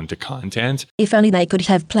 tone to content. If only they could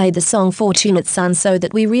have played the song Fortunate Son so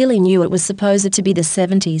that we really knew it was supposed to be the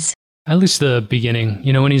 70s. At least the beginning,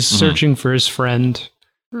 you know, when he's searching for his friend,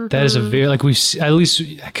 that is a very, like at least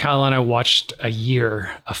Kyle and I watched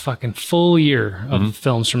a fucking full year of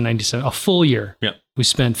films from 97, a full year. Yeah. We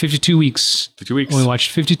spent 52 weeks. 52 weeks. We watched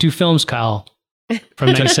 52 films, Kyle, from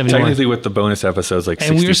 1971. Technically with the bonus episodes, like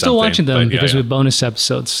 60 and we were still watching them because we we have bonus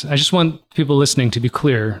episodes. I just want people listening to be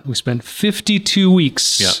clear. We spent 52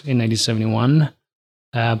 weeks in 1971.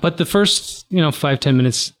 But the first, 5-10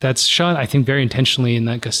 minutes, that's shot, I think, very intentionally in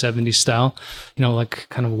like a 70s style, like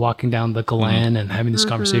kind of walking down the Galan and having this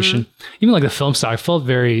conversation. Even like the film style, I felt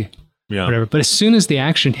very whatever. But as soon as the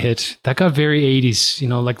action hit, that got very 80s,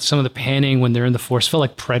 like some of the panning when they're in the forest felt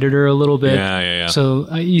like Predator a little bit. Yeah.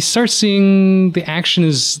 So you start seeing the action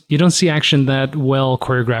you don't see action that well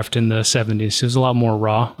choreographed in the 70s. It was a lot more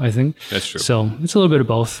raw, I think. That's true. So it's a little bit of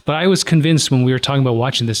both. But I was convinced when we were talking about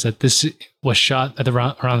watching this that this was shot at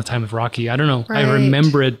around the time of Rocky. I don't know. Right. I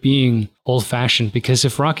remember it being old fashioned because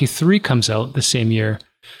if Rocky 3 comes out the same year,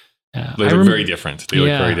 they look very different. They look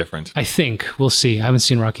very different. I think we'll see. I haven't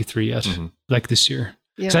seen Rocky 3 yet, like this year.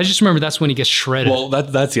 So I just remember that's when he gets shredded. Well,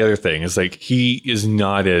 that's the other thing. Is like he is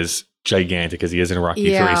not as gigantic as he is in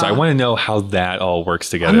Rocky 3. So I want to know how that all works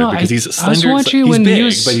together because he's slender. I was watching he's when big,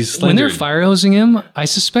 but he's slender. When they're fire hosing him, I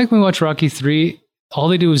suspect when we watch Rocky 3, all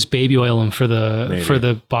they do is baby oil him for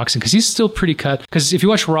the boxing because he's still pretty cut. Because if you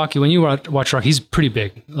watch Rocky, when you watch Rocky, he's pretty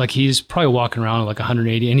big. Like he's probably walking around like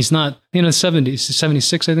 180, and he's not. 70s,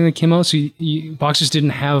 76, I think they came out. So boxers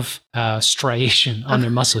didn't have striation on their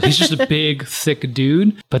muscle. He's just a big, thick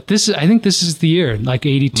dude. But I think this is the year, like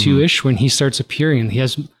 82-ish, when he starts appearing.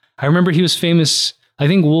 I remember he was famous. I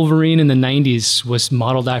think Wolverine in the 90s was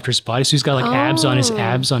modeled after his body. So he's got like abs on his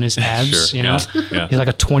abs on his abs, Sure, you know? Yeah. He's like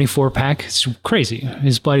a 24 pack. It's crazy.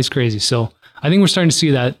 His body's crazy. So I think we're starting to see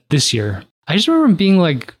that this year. I just remember him being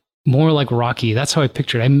like more like Rocky. That's how I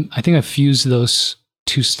pictured it. I think I fused those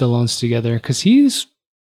two Stallones together because he's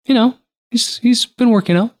been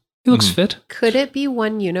working out. He looks fit. Could it be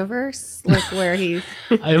one universe, like where he's?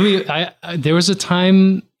 There was a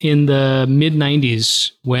time in the mid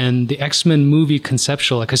 '90s when the X-Men movie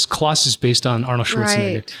conceptual, because Colossus is based on Arnold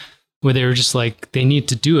Schwarzenegger, where they were just like they need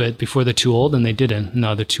to do it before they're too old, and they didn't.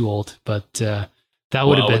 No, they're too old. But that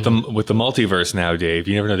would have been with the multiverse now, Dave.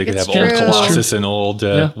 You never know; they could have old Colossus and old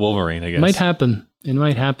Wolverine. I guess it might happen. It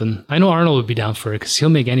might happen. I know Arnold would be down for it because he'll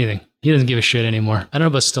make anything. He doesn't give a shit anymore. I don't know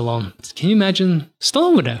about Stallone. Can you imagine?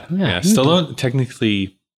 Stallone would have. Yeah, Stallone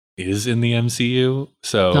technically is in the MCU.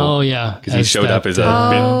 So because he showed up as a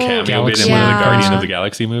cameo bit in one of the Guardian of the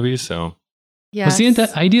Galaxy movies. So yes. Was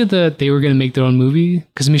the idea that they were going to make their own movie?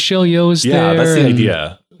 Because Michelle Yeoh is there. Yeah, that's the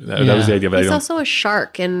idea. That was the idea. But He's I don't. also a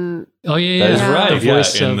shark, and Oh yeah, That is yeah. right. The Yeah,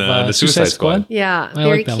 voice in of the Suicide Squad. yeah, I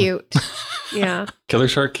very like that one. cute. Yeah, Killer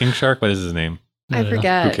shark, king shark. What is his name? I don't know.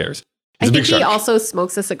 forget. Who cares? I He's a think big he shark. also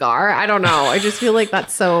smokes a cigar. I don't know. I just feel like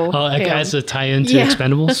that's so. Oh, like him. as a tie-in to Yeah.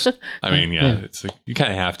 Expendables. I mean, yeah, it's like, you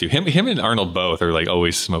kind of have to. Him and Arnold both are like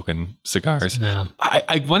always smoking cigars. Yeah.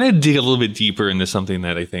 I want to dig a little bit deeper into something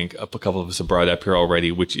that I think a couple of us have brought up here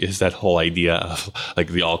already, which is that whole idea of like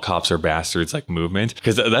the all cops are bastards like movement.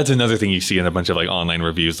 Because that's another thing you see in a bunch of like online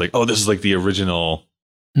reviews, like, oh, this is like the original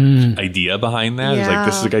idea behind that. It's like,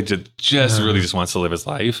 this is a guy just really just wants to live his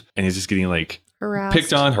life, and he's just getting like Harassed.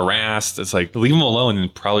 picked on, harassed. It's like, leave him alone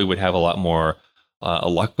and probably would have a lot more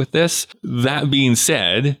luck with this. That being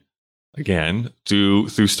said, again, through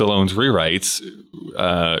Stallone's rewrites,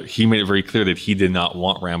 he made it very clear that he did not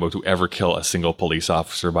want Rambo to ever kill a single police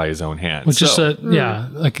officer by his own hand. Which is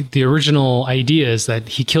like the original idea is that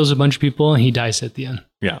he kills a bunch of people and he dies at the end.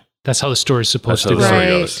 Yeah. That's how the story is supposed That's how to the go. story Right.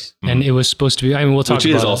 goes. And it was supposed to be. I mean, we'll talk Which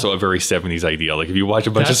about is it. also a very 70s ideal. Like if you watch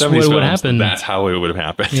a bunch That's of 70s what would films, happen. that's how it would have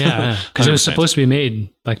happened. Yeah, because it was 100%. supposed to be made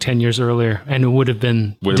like 10 years earlier, and it would have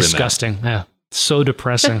been Would have been disgusting. Yeah, so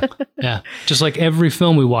depressing. Yeah, just like every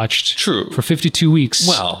film we watched. True. For 52 weeks.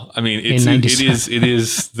 Well, I mean, In it 97.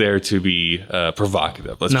 is there to be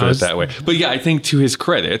provocative. Let's No, put it it's- that way. But yeah, I think to his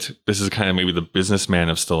credit, this is kind of maybe the businessman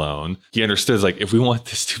of Stallone. He understood like if we want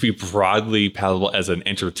this to be broadly palatable as an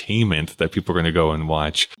entertainment that people are going to go and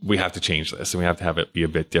watch, we have to change this and we have to have it be a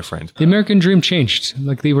bit different. The American dream changed.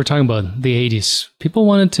 Like they were talking about the 80s. People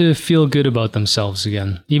wanted to feel good about themselves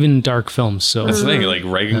again, even in dark films. So That's the thing. Like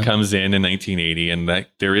Reagan comes in 1980, and that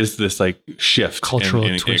there is this like shift, Cultural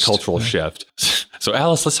in twist. cultural shift. So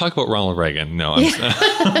Alice, let's talk about Ronald Reagan. No, I'm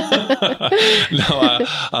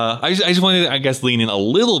I just wanted to, I guess, lean in a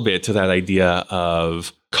little bit to that idea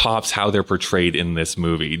of cops, how they're portrayed in this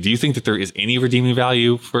movie. Do you think that there is any redeeming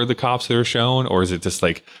value for the cops that are shown, or is it just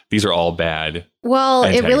like these are all bad? Well, it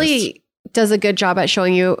antagonists? really does a good job at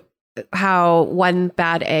showing you how one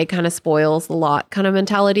bad egg kind of spoils the lot kind of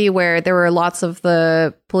mentality, where there were lots of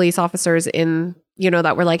the police officers in,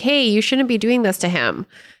 that were like, hey, you shouldn't be doing this to him.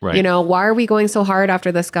 Right. Why are we going so hard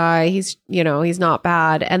after this guy? He's not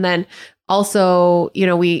bad. And then also,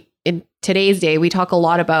 we, in today's day, we talk a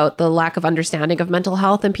lot about the lack of understanding of mental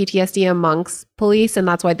health and PTSD amongst police. And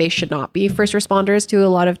that's why they should not be first responders to a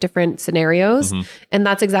lot of different scenarios. Mhm. And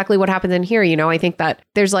that's exactly what happens in here. I think that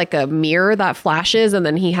there's like a mirror that flashes and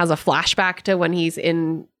then he has a flashback to when he's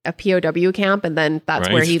in a POW camp, and then that's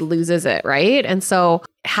Right. where he loses it. Right. And so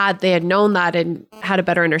had they had known that and had a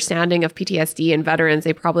better understanding of PTSD and veterans,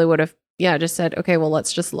 they probably would have, just said, okay, well,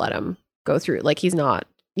 let's just let him go through. Like he's not,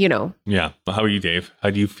 Yeah. How are you, Dave? How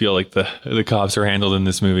do you feel like the cops are handled in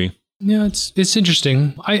this movie? yeah, it's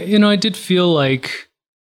interesting. I did feel like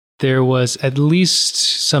there was at least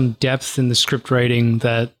some depth in the script writing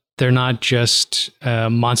that they're not just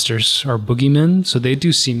monsters or boogeymen. So they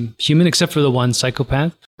do seem human, except for the one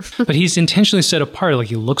psychopath. But he's intentionally set apart. Like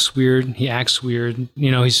he looks weird, he acts weird.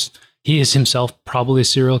 He is himself probably a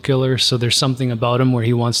serial killer. So there's something about him where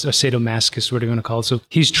he wants a sadomasochist, what are you going to call it? So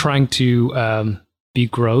he's trying to be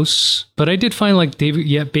gross. But I did find like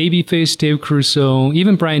Babyface, Dave Caruso,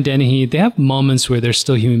 even Brian Dennehy, they have moments where they're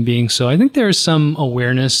still human beings. So I think there's some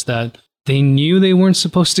awareness that they knew they weren't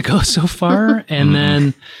supposed to go so far. And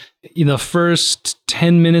then in the first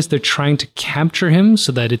 10 minutes, they're trying to capture him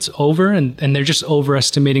so that it's over. And they're just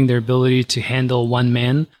overestimating their ability to handle one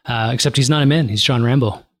man. Except he's not a man. He's John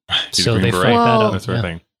Rambo. He's So a Green they Beret. fucked that up. That sort of Yeah.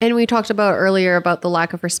 thing. And we talked about earlier about the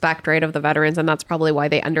lack of respect, right, of the veterans. And that's probably why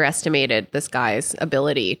they underestimated this guy's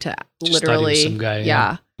ability to Just thought he was literally. some guy,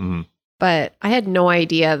 yeah. Mhm. But I had no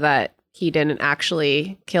idea that he didn't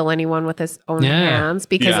actually kill anyone with his own Yeah. hands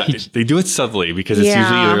because Yeah, they do it subtly because it's usually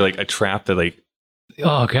Yeah. either like a trap that like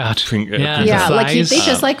Oh, God. Yeah, yeah, like thighs. they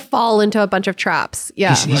just like fall into a bunch of traps.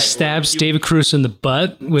 Yeah. He stabs David Caruso in the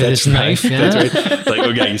butt with That's his right. knife. Yeah. That's right.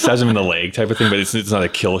 Like, he stabs him in the leg type of thing, but it's not a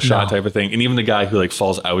kill shot No. type of thing. And even the guy who like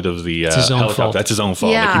falls out of the It's his own helicopter, fault. that's his own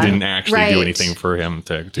fault. Like Yeah, he didn't actually right. do anything for him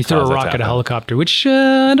to He threw a cause that to rock at a happen. helicopter, which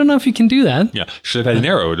I don't know if you can do that. Yeah, should have had an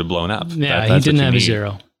arrow would have blown up. Yeah, That's he what didn't you have his need.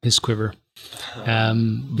 arrow, his quiver. But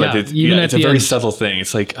yeah, it's, even at it's a the very end, subtle thing.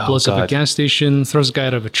 It's like, oh, blows up a God. gas station, throws a guy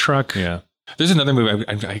out of a truck. Yeah. There's another movie.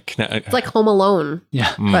 I cannot. It's like Home Alone.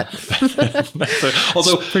 Yeah, But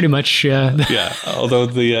although pretty much. yeah, although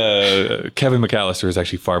the Kevin McAllister is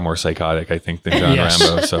actually far more psychotic, I think, than John Yes.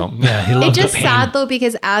 Rambo. So Yeah, he it's loved just the pain. sad though,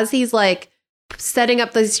 because as he's like setting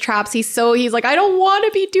up these traps, he's like, I don't want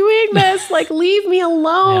to be doing this. Like, leave me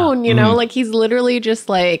alone. Mhm. Like he's literally just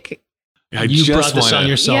like, I You just brought this wanna- on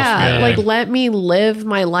yourself. yeah, Yeah. like let me live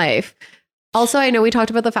my life. Also, I know we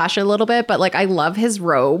talked about the fashion a little bit, but like I love his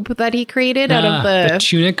robe that he created out of the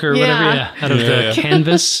tunic or whatever, out of the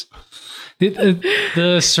canvas.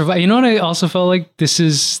 The survival. You know what I also felt like? This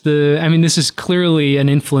is clearly an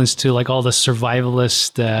influence to like all the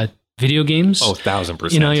survivalist video games. Oh,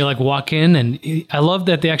 1,000%. You know, you like walk in, and I love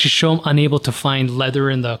that they actually show him unable to find leather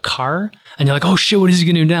in the car, and you're like, oh shit, what is he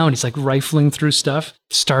gonna do now? And he's like rifling through stuff,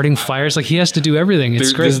 starting fires. Like he has to do everything.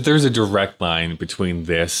 It's great. There's a direct line between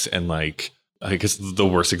this and like, I guess the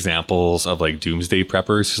worst examples of like doomsday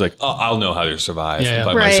preppers. Who's like, oh, I'll know how to survive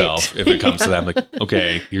by myself if it comes to that. I'm like,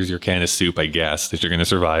 okay, here's your can of soup, I guess, that you're going to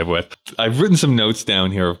survive with. I've written some notes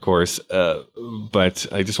down here, of course, but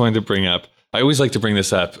I just wanted to bring up, I always like to bring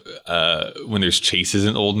this up when there's chases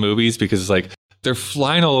in old movies, because it's like, they're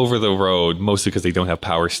flying all over the road, mostly because they don't have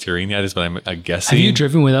power steering yet, is what I'm guessing. Have you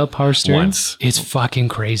driven without power steering? Once. It's fucking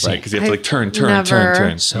crazy. Right, because you have to like turn.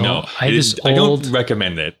 So no, I don't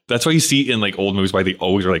recommend it. That's why you see in like old movies why they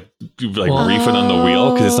always are like reefing on the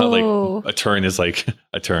wheel, because it's not like a turn is like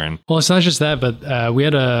a turn. Well, it's not just that, but we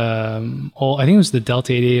had I think it was the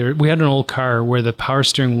Delta 88, we had an old car where the power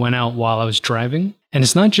steering went out while I was driving. And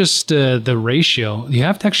it's not just the ratio. You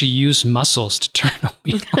have to actually use muscles to turn a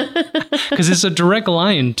wheel. Because it's a direct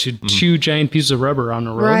line to two giant pieces of rubber on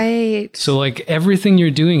the road. Right. So like everything you're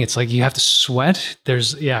doing, it's like you have to sweat.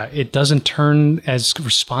 It doesn't turn as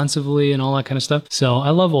responsively and all that kind of stuff. So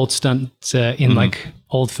I love old stunts in like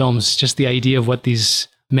old films. Just the idea of what these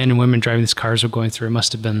men and women driving these cars were going through. It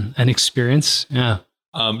must have been an experience. Yeah.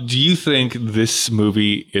 Do you think this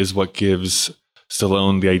movie is what gives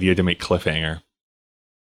Stallone the idea to make Cliffhanger?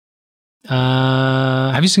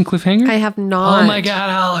 Have you seen Cliffhanger? I have not. Oh my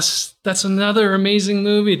God, Alice. That's another amazing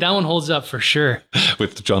movie. That one holds up for sure.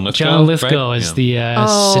 With John Lithgow. John Lithgow is the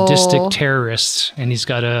sadistic terrorist, and he's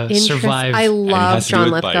got to survive. I love John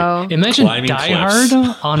Lithgow. Imagine Die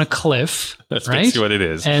Hard on a cliff. That's right? basically what it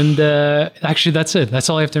is. And actually, that's it. That's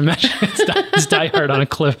all I have to imagine. It's Die Hard on a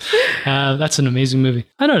cliff. That's an amazing movie.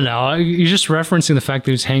 I don't know. You're just referencing the fact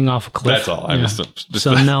that he was hanging off a cliff. That's all. I'm just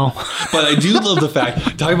so no. But I do love the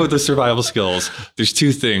fact, talking about the survival skills, there's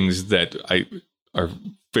two things that are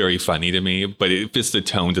very funny to me, but it fits the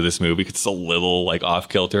tone to this movie because it's a little like off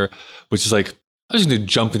kilter, which is like, I'm just going to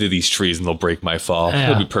jump into these trees and they'll break my fall.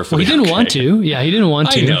 It'll be perfectly Well, he didn't want to. Yeah, he didn't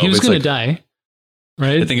want to. I know, he was going to die.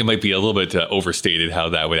 Right? I think it might be a little bit overstated how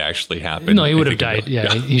that would actually happen. No, he would have died.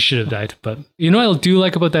 Yeah, he should have died. But you know what I do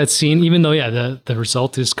like about that scene, even though, the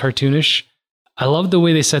result is cartoonish, I love the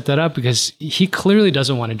way they set that up because he clearly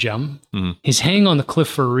doesn't want to jump. Mm-hmm. He's hanging on the cliff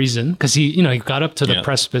for a reason because he got up to the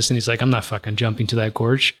precipice and he's like, I'm not fucking jumping to that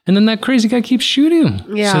gorge. And then that crazy guy keeps shooting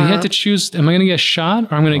him. Yeah. So he had to choose, am I going to get shot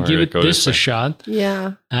or I'm going to give this a shot?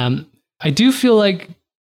 Yeah. I do feel like,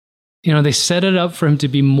 they set it up for him to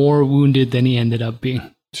be more wounded than he ended up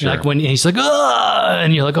being. Sure. Like when he's like, ah,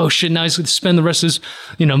 and you're like, oh shit, now he's going to spend the rest of his,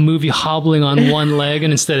 movie hobbling on one leg,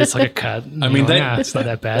 and instead it's like a cut. I mean, it's not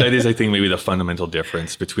that bad. That is, I think, maybe the fundamental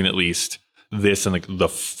difference between at least this and like the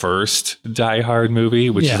first Die Hard movie,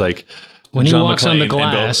 which is like when John he walks McClane on the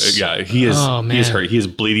glass. He is hurt. He is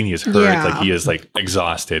bleeding. He is hurt. Like he is like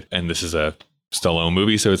exhausted. And this is a Stallone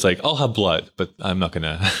movie, so it's like, I'll have blood, but I'm not going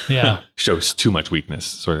to show too much weakness,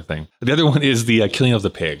 sort of thing. The other one is the killing of the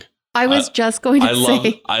pig. I was just going to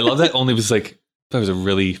say. I love that only because like that was a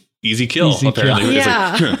really easy kill. Apparently, it's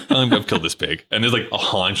like, I'm gonna kill this pig, and there's like a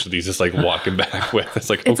haunch that he's just like walking back with. It's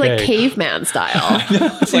like like caveman style.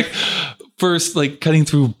 It's like first like cutting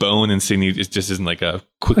through bone and sinew. It just isn't like a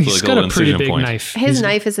quick he's got little a pretty incision big point. knife. His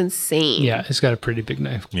knife is insane. Yeah, he's got a pretty big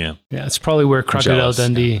knife. Yeah, it's probably where Crocodile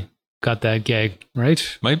Dundee got that gag,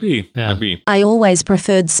 right? Might be. I always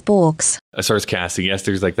preferred sporks. As far as casting, yes,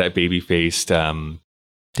 there's like that baby-faced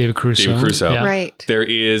David Crusoe. Yeah. Right. There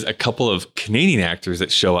is a couple of Canadian actors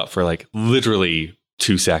that show up for like literally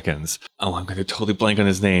 2 seconds. Oh, I'm going to totally blank on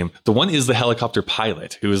his name. The one is the helicopter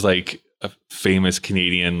pilot who was like a famous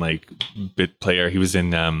Canadian like bit player. He was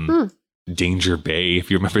in Danger Bay, if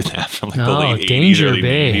you remember that from like the late 80s, early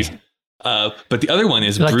 90s. But the other one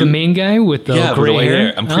is like the main guy with the gray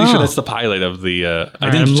hair. I'm pretty sure that's the pilot of the.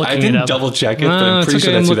 I didn't double check it, but I'm pretty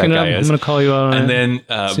sure that's who that guy is. I'm going to call you out on it. And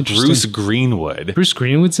then Bruce Greenwood. Bruce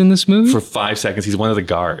Greenwood's in this movie for 5 seconds. He's one of the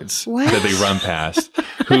guards that they run past.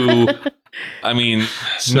 Who, I mean,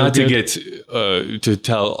 not to get to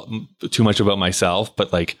tell too much about myself,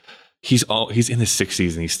 but like. He's in his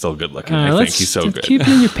 60s and he's still good looking. I think he's so good. Keep it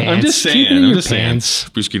in your pants. I'm just saying.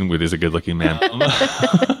 Bruce Greenwood is a good looking man.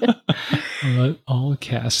 All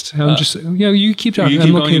cast. I'm just you keep talking. You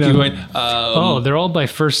keep going. They're all by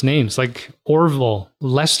first names like Orville,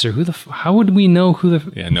 Lester. How would we know who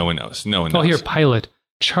the? Yeah, no one knows. No one knows. Oh, here, pilot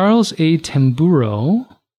Charles A. Tamburo.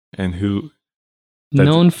 And who?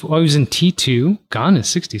 Known for, he was in T2, Gone in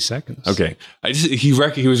 60 Seconds. Okay. He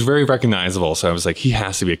was very recognizable. So I was like, he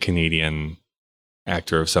has to be a Canadian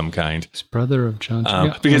actor of some kind. He's brother of John.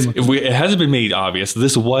 Because it hasn't been made obvious.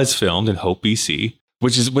 This was filmed in Hope, BC,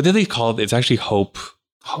 which is, what do they call it? It's actually Hope,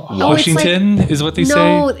 Washington is what they say.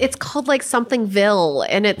 No, it's called like somethingville,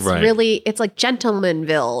 and it's Right. really, it's like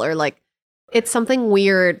Gentlemanville, or like, it's something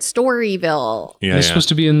weird, Storyville. Yeah, They're supposed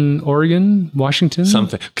to be in Oregon, Washington?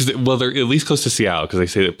 something. Because, well, they're at least close to Seattle, because they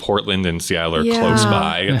say that Portland and Seattle are Yeah. close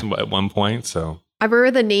by at one point. So I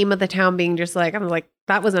remember the name of the town being just like, I'm like,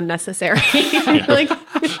 that was unnecessary. Like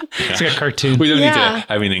It's like a cartoon. we don't need Yeah. to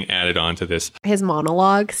have anything added on to this. his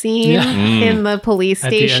monologue scene Yeah. in the police At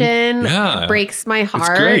the end. station Yeah. breaks my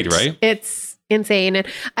heart. great, right? It's insane. And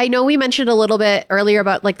I know we mentioned a little bit earlier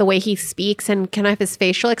about like the way he speaks and kind of his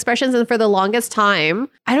facial expressions. And for the longest time,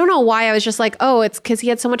 I don't know why I was just like, oh, it's because he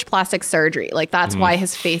had so much plastic surgery. Like that's why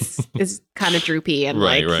his face is kind of droopy and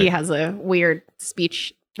Right, like right. he has a weird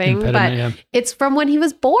speech thing. Impediment, But yeah. it's from when he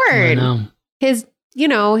was I born. know. His, you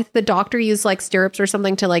know, the doctor used like stirrups or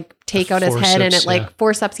something to like take out his head, and it Forceps, like yeah.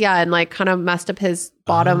 forceps, and like kind of messed up his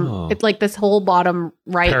bottom. Oh. It's like this whole bottom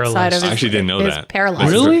right Paralyzed. side of his I actually didn't know is that. paralyzed.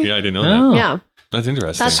 Really? Yeah, I didn't know Oh. that. Yeah, That's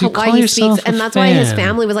interesting. that's So you why call he yourself speaks, and a that's why his fan.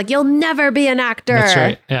 family was like, "You'll never be an actor." That's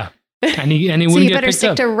right. Yeah. And he So wouldn't you get better picked stick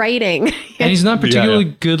up. to writing. And he's not Yeah, particularly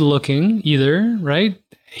good looking either, right?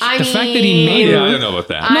 I the fact that he made yeah, I it. don't know about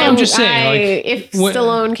that. No, I'm just saying, like, if what-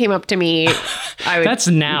 Stallone came up to me, I would. That's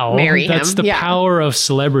now. marry That's him. the Yeah. power of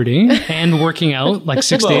celebrity and working out like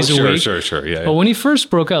 6 Well, days a week. Sure. Yeah. But when he first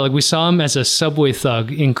broke out, like we saw him as a subway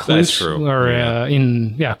thug in Clute, That's true. or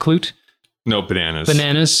Yeah. Clute, No bananas.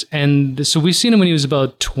 Bananas, and so we've seen him when he was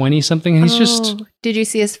about 20 something, and he's just Oh, did you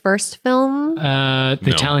see his first film? the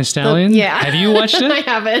No. Italian Stallion. Yeah. Have you watched I it?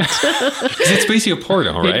 haven't. 'Cause it's basically a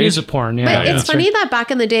porno, right? It is a porn. Yeah, But yeah, it's that's funny right. that back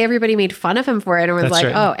in the day, everybody made fun of him for it and was That's like,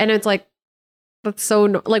 right. oh, and it's like, that's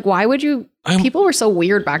so, like, why would you? People were so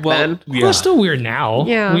weird back then. Well, it's still weird now.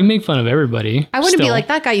 Yeah. We make fun of everybody. I wouldn't be still. like,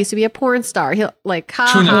 that guy used to be a porn star. He'll, like, ha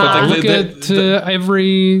True enough, but, ha. like, Look at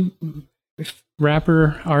every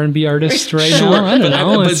rapper, R&B artist right Sure, now. I don't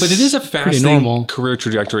know. but It's it is a pretty normal. fascinating career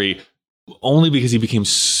trajectory only because he became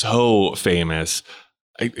so famous.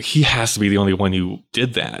 He has to be the only one who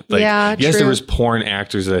did that. Like, Yeah, yes, true. there was porn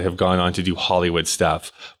actors that have gone on to do Hollywood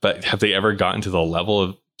stuff, but have they ever gotten to the level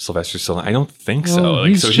of Sylvester Stallone? I don't think so. Well, Like,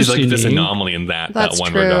 he's so he's just like this unique. anomaly in that That's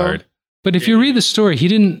one true. regard. But if you read the story,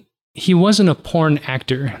 he wasn't a porn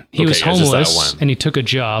actor. He Okay, was it's just that homeless one. and he took a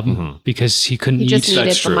job Mhm. because he couldn't He eat. just needed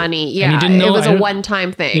That's the true. money. he Yeah. didn't know- It was I a don't-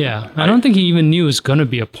 one-time thing. Yeah, I don't think he even knew it was going to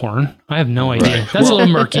be a porn. I have no idea. Right. That's a little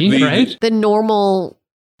murky, the- right? The normal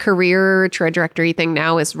career trajectory thing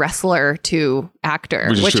now is wrestler to actor,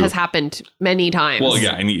 Which is which true. has happened many times. Well,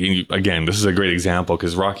 yeah, and again, this is a great example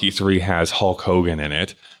because Rocky 3 has Hulk Hogan in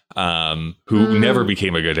it, who never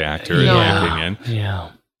became a good actor, in my No. opinion. Yeah.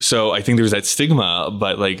 So I think there's that stigma,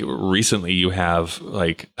 but like recently you have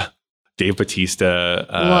like Dave Bautista,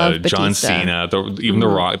 Love John Bautista. Cena, even The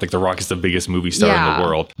Rock. Like The Rock is the biggest movie star in Yeah. the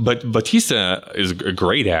world. But Bautista is a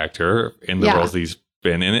great actor in the Yeah. roles that he's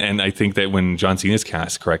been in. And I think that when John Cena's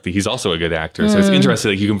cast correctly, he's also a good actor. So it's interesting.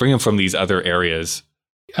 Like you can bring him from these other areas.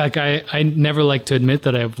 Like I never like to admit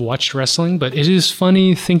that I've watched wrestling, but it is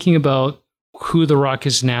funny thinking about who The Rock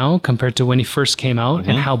is now compared to when he first came out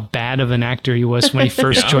and how bad of an actor he was when he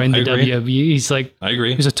first Yeah, joined I the agree. WWE. He's like, I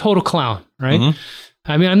agree. he's a total clown, right? Mhm.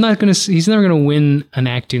 I mean, he's never going to win an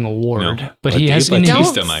acting award, No, but but he Dave has in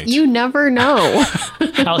Bautista his, might. You never know.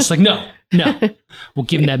 I was like, no, we'll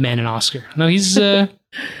give that man an Oscar. No, he's, but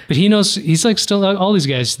he knows, he's like still, all these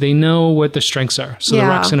guys, they know what their strengths are. So The Yeah.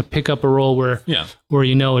 Rock's going to pick up a role where Yeah. what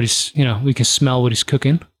he's, we can smell what he's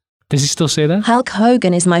cooking. Does he still say that? Hulk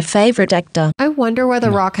Hogan is my favorite actor. I wonder why The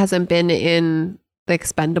Rock hasn't been in the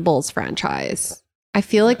Expendables franchise. I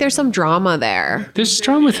feel like there's some drama there. There's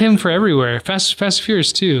drama with him for everywhere. Fast and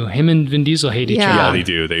Furious too. Him and Vin Diesel hate each Yeah. other.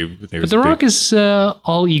 Yeah, they do. But The Rock is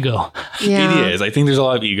all ego. Yeah. It is. I think there's a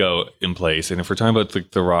lot of ego in place. And if we're talking about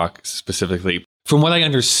the Rock specifically, from what I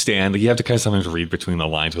understand, you have to kind of sometimes read between the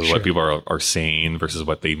lines with Sure. what people are saying versus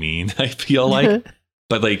what they mean, I feel like.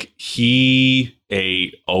 But like he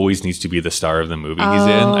always needs to be the star of the movie he's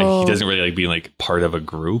in. Like, Oh. he doesn't really like being like part of a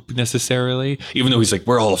group necessarily. Even though he's like,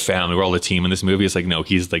 we're all a family, we're all a team in this movie. It's like, no,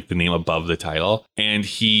 he's like the name above the title. And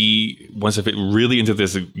he wants to fit really into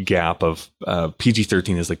this gap of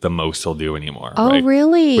PG-13 is like the most he'll do anymore. Oh, right?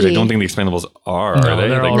 really? Which I don't think the Expendables are. No, Are they?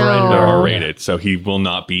 they're Like, all rated they're R. R-rated. So he will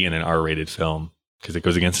not be in an R-rated film because it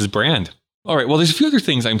goes against his brand. All right. Well, there's a few other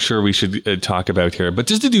things I'm sure we should talk about here, but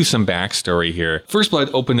just to do some backstory here. First Blood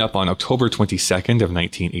opened up on October 22nd of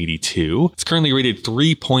 1982. It's currently rated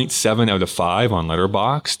 3.7 out of 5 on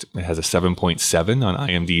Letterboxd. It has a 7.7 on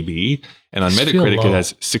IMDb, and on Metacritic it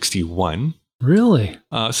has 61. Really?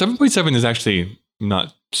 7.7 is actually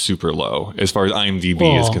not super low as far as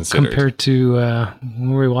IMDb is considered. Compared to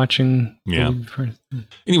when we were watching. Yeah.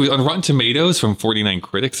 Anyway, on Rotten Tomatoes, from 49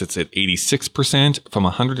 critics, it's at 86%. From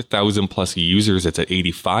 100,000 plus users, it's at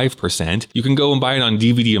 85%. You can go and buy it on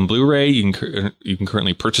DVD and Blu-ray. You can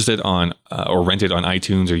currently purchase it on or rent it on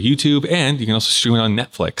iTunes or YouTube, and you can also stream it on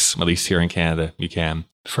Netflix. At least here in Canada, you can.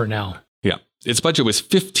 For now. Yeah. Its budget was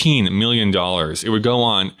 $15 million. It would go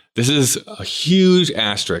on. This is a huge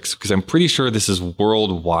asterisk because I'm pretty sure this is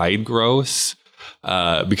worldwide gross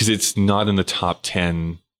because it's not in the top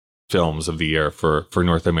 10 films of the year for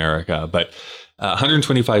North America. But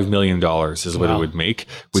 $125 million is what it would make,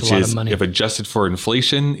 which is, if adjusted for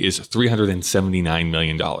inflation, is $379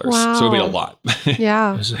 million. Wow. So it made a lot.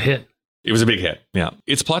 Yeah. It was a hit. It was a big hit, yeah.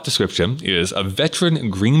 Its plot description is a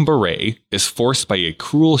veteran Green Beret is forced by a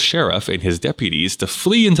cruel sheriff and his deputies to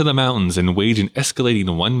flee into the mountains and wage an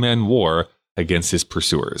escalating one-man war against his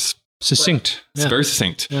pursuers. Succinct. It's very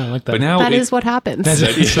succinct. Yeah, I like that. But now that is what happens.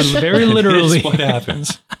 That is very literally what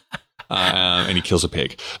happens. And he kills a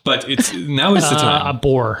pig. But now is the time. A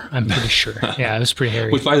boar, I'm pretty sure. Yeah, it was pretty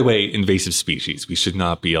hairy. Which, by the way, invasive species. We should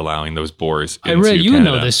not be allowing those boars into you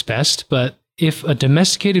Canada. know this best, but if a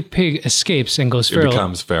domesticated pig escapes and goes feral, it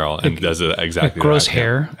becomes feral and does exactly it grows that,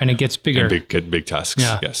 hair and it gets bigger. And big tusks.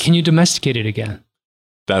 Yeah. Yes. Can you domesticate it again?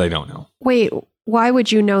 That I don't know. Wait, why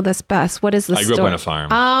would you know this best? What is the I grew up on a farm.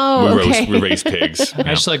 Oh, okay. We raised pigs.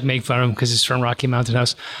 I just make fun of him because he's from Rocky Mountain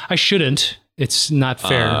House. I shouldn't. It's not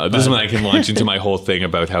fair. This is when I can launch into my whole thing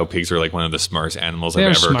about how pigs are like one of the smartest animals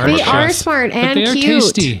I've ever come across. They are smart and but they cute. Are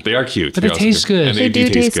tasty. They are cute. But they taste good. And they do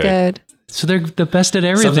taste good. So they're the best at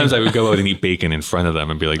everything. Sometimes I would go out and eat bacon in front of them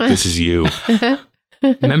and be like, this is you.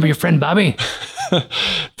 Remember your friend Bobby?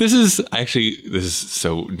 This is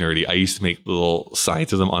so nerdy. I used to make little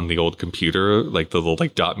signs of them on the old computer, like the little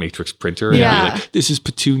dot matrix printer. Yeah. And I'd be like, this is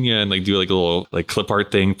Petunia, and do a little clip art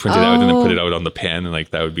thing, print it out, and then put it out on the pen, and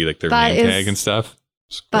that would be their name tag and stuff.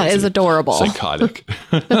 That is adorable. Psychotic.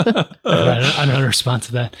 I don't respond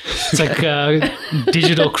to that. It's like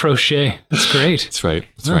digital crochet. That's great. That's right.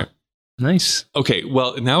 That's right. Nice. Okay,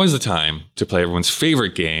 well, now is the time to play everyone's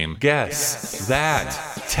favorite game. Guess that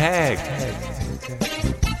tag.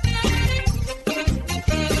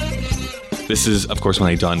 This is, of course, when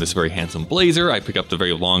I don this very handsome blazer, I pick up the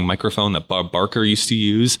very long microphone that Bob Barker used to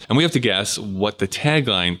use, and we have to guess what the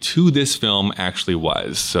tagline to this film actually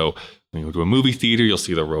was. So when you go to a movie theater, you'll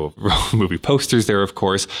see the row of movie posters there, of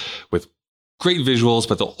course, with great visuals,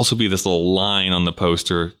 but there'll also be this little line on the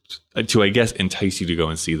poster to, I guess, entice you to go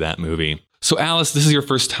and see that movie. So Alice, this is your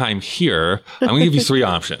first time here. I'm going to give you 3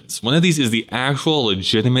 options. One of these is the actual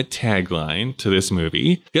legitimate tagline to this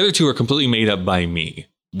movie. The other 2 are completely made up by me.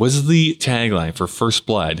 Was the tagline for First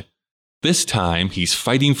Blood, this time he's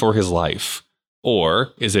fighting for his life?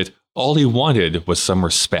 Or is it all he wanted was some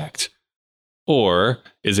respect? Or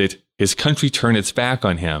is it his country turned its back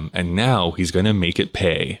on him and now he's going to make it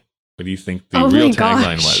pay? What do you think the real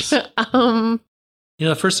tagline was?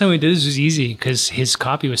 The first time we did this was easy because his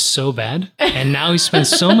copy was so bad. And now he spends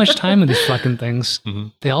so much time with these fucking things. Mm-hmm.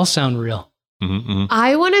 They all sound real. Mm-hmm, mm-hmm.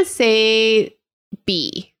 I want to say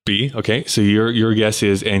B. B, okay. So your guess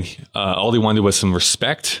is, and all he wanted was some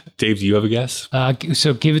respect. Dave, do you have a guess?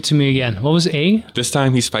 So give it to me again. What was A? This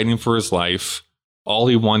time he's fighting for his life. All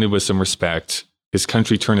he wanted was some respect. His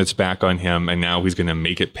country turned its back on him, and now he's going to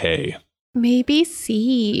make it pay. Maybe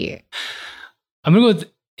C. I'm going to go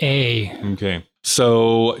with A. Okay.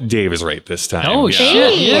 So Dave is right this time. Oh,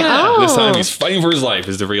 shit. Yeah. Oh. This time he's fighting for his life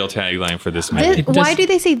is the real tagline for this movie. Why do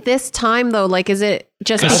they say this time, though? Is it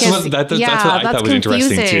just because... That's what I thought was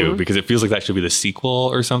interesting, too, because it feels like that should be the sequel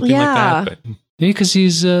or something like that. But maybe because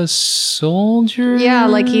he's a soldier? Yeah,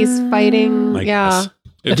 he's fighting. Guess.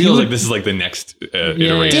 It feels like this is the next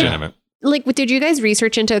iteration of it. Did you guys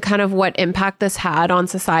research into kind of what impact this had on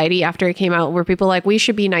society after it came out? Were people like, we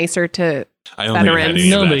should be nicer to veterans?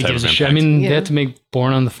 Nobody gives a shit. I mean, they had to make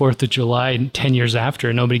Born on the 4th of July 10 years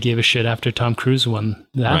after. Nobody gave a shit after Tom Cruise won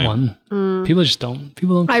that one. People just don't.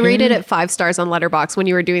 People don't care. I rated it 5 stars on Letterboxd when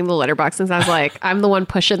you were doing the Letterboxd, and I was like, I'm the one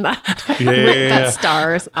pushing that, that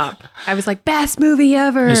stars up. I was like, best movie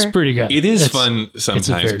ever. It's pretty good. It is fun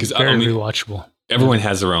sometimes because very rewatchable. everyone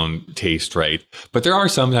has their own taste, right? But there are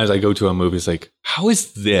sometimes I go to a movie, it's like, how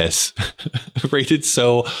is this rated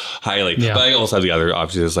so highly? Yeah. But I also have the other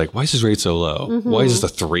option. It's like, why is this rated so low? Why is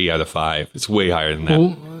this a 3 out of 5? It's way higher than that.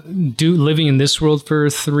 Well, living in this world for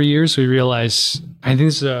 3 years, we realize I think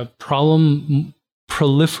this is a problem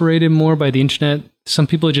proliferated more by the internet. Some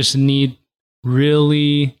people just need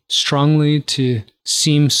really strongly to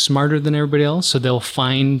seem smarter than everybody else. So they'll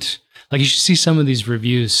find, like you should see some of these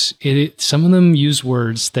reviews. Some of them use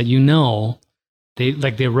words that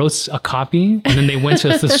they wrote a copy and then they went to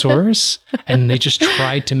the thesaurus and they just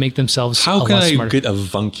tried to make themselves How a can lot I smarter. get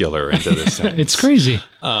avuncular into this sentence? It's crazy.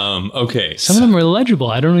 Okay. Some of them are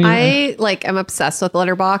illegible. I don't even. I'm obsessed with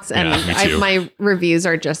Letterboxd, and Yeah, me too. my reviews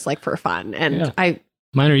are just like for fun. And Yeah.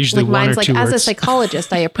 Mine are usually one mine's or like, two as a words.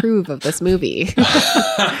 psychologist, I approve of this movie.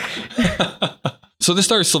 So this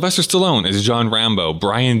stars Sylvester Stallone as John Rambo,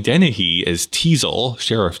 Brian Dennehy as Teasel,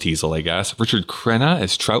 Sheriff Teasel, I guess, Richard Crenna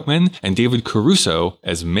as Troutman, and David Caruso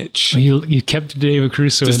as Mitch. You kept David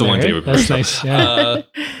Caruso Just in the one there, David right? That's Caruso. nice. Yeah.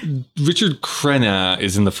 Richard Crenna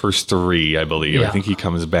is in the first 3, I believe. Yeah. I think he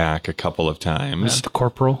comes back a couple of times The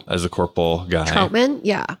corporal. as a corporal guy. Troutman,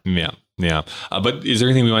 yeah. Yeah. But is there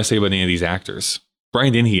anything we want to say about any of these actors?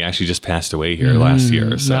 Brian Dennehy actually just passed away here last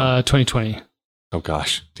year. So. 2020. Oh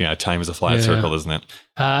gosh. Yeah, time is a flat Yeah. circle, isn't it?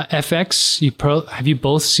 FX. Have you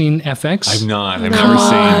both seen FX? I've not. I've No, never seen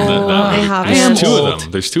that. I haven't. There's two Old. of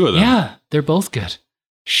them. There's 2 of them. Yeah, they're both good.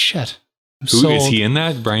 Shit. I'm Who is sold. he in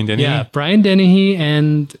that? Brian Dennehy? Yeah, Brian Dennehy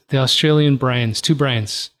and the Australian Bryans, 2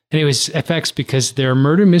 Bryans. Anyways, FX, because there are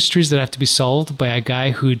murder mysteries that have to be solved by a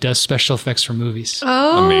guy who does special effects for movies.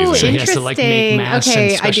 Oh, Amazing. So he has interesting. to, like, make masks and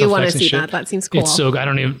Okay, I special do want to effects and see shit. that. That seems cool. It's so I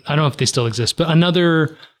don't know if they still exist, but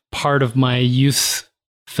another part of my youth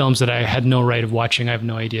films that I had no right of watching. I have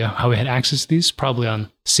no idea how I had access to these, probably on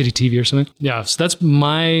City TV or something. Yeah, so that's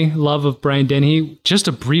my love of Brian Dennehy. Just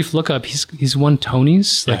a brief look up. He's won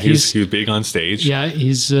Tonys. Yeah, he was big on stage. Yeah,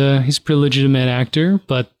 he's a pretty legitimate actor,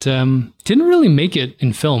 but didn't really make it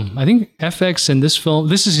in film. I think FX and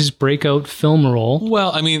this is his breakout film role.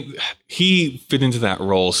 Well, I mean, he fit into that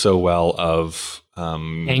role so well of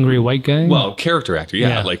Angry white guy. well, character actor. Yeah,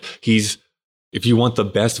 Yeah. like he's if you want the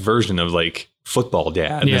best version of like football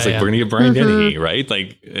dad, Yeah, it's like yeah. we're gonna get Brian Dennehy, right?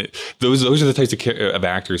 Like those are the types of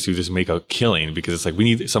actors who just make a killing because it's like we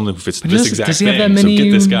need someone who fits this exact does he thing. have that many? So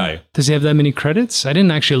get this guy. Does he have that many credits? I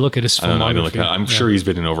didn't actually look at his I don't know. I didn't look filmography. at, I'm Yeah. sure he's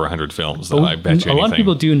been in over 100 films. Though, But I bet you a lot of anything.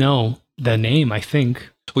 people do know the name, I think.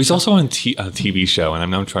 Well, he's also on a TV show, and I'm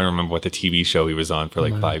now trying to remember what the TV show he was on for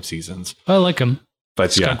like 5 seasons. I like him.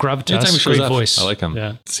 But He's yeah, got gravitas, anytime he shows great up, voice. I like him.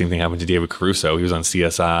 Yeah. Same thing happened to David Caruso. He was on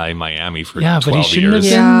CSI Miami for Yeah, but 12 he shouldn't years.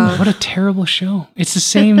 have been. Yeah. What a terrible show. It's the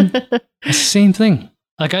same, it's the same thing.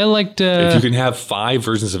 Like I liked. If you can have 5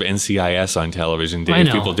 versions of NCIS on television, I Dave,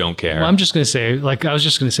 know. people don't care. Well, I'm just gonna say, I was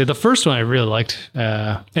just gonna say, the first one I really liked.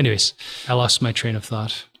 Anyways, I lost my train of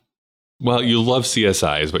thought. Well, you love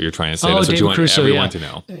CSI is what you're trying to say. Oh, That's what David you want Caruso, everyone yeah. to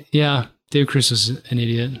know. Yeah, Dave Caruso's an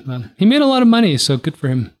idiot. But he made a lot of money, so good for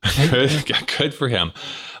him. Good for him.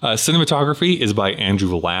 Cinematography is by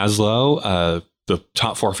Andrew Laszlo. The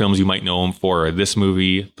top 4 films you might know him for are this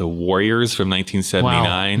movie, The Warriors from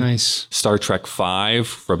 1979, Wow, nice. Star Trek V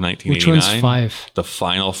from Which 1989, one's 5? The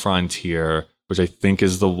Final Frontier, which I think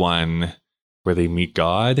is the one where they meet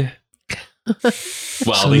God.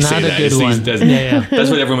 Well, So they not say a that. good one. Yeah. That's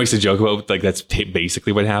what everyone makes a joke about. Like that's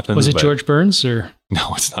basically what happens. Was it but- George Burns or?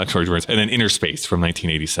 No, it's not George Burns. And then Inner Space from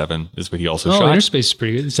 1987 is what he also Oh, shot. Inner Space is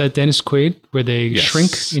pretty good. Is that Dennis Quaid where they Yes,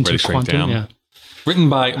 shrink where into they shrink quantum? down. Yeah. Written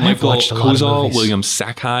by have Michael watched a lot of Kozol, movies. William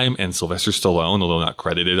Sackheim, and Sylvester Stallone, although not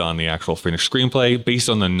credited on the actual finished screenplay, based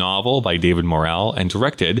on the novel by David Morrell and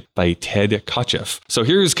directed by Ted Kotcheff. So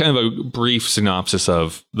here's kind of a brief synopsis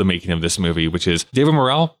of the making of this movie, which is David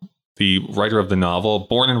Morrell, the writer of the novel,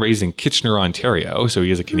 born and raised in Kitchener, Ontario, so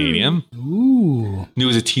he is a Canadian, Ooh. knew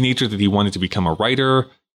as a teenager that he wanted to become a writer,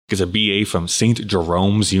 gets a BA from St.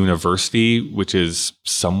 Jerome's University, which is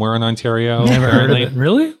somewhere in Ontario. Never heard of apparently. it.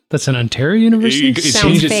 Really? That's an Ontario university? It Sounds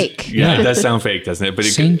changes- fake. Yeah, it does sound fake, doesn't it? But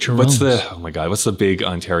St. what's Jerome's. oh my God, what's the big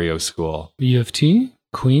Ontario school? U of T?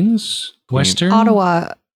 Queens? Western? Ottawa,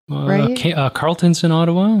 right? Carleton's in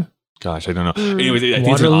Ottawa? Gosh, I don't know. Anyways, I think it's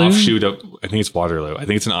Waterloo? an offshoot of, I think it's Waterloo. I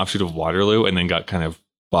think it's an offshoot of Waterloo and then got kind of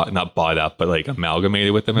not bought up, but like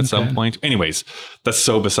amalgamated with them at some Okay. point. Anyways, that's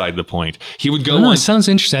so beside the point. He would go Oh, on it sounds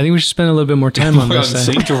interesting. I think we should spend a little bit more time on this.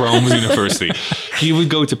 St. Jerome's University. He would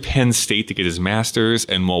go to Penn State to get his master's,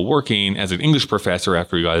 and while working as an English professor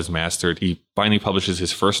after he got his master's, he finally publishes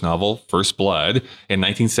his first novel, First Blood, in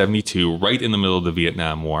 1972, right in the middle of the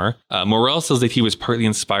Vietnam War. Morrell says that he was partly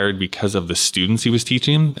inspired because of the students he was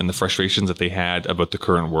teaching and the frustrations that they had about the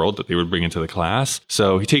current world that they would bring into the class.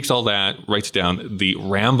 So he takes all that, writes down the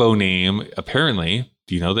Rambo name. Apparently,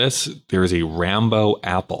 do you know this? There is a Rambo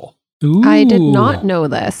apple. Ooh, I did not know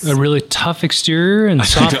this. A really tough exterior and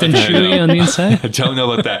soft and chewy on the inside. I don't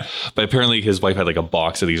know about that. But apparently his wife had like a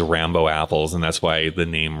box of these Rambo apples, and that's why the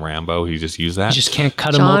name Rambo, he just used that. You just can't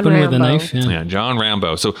cut them John open with a Rambo. knife. Yeah, John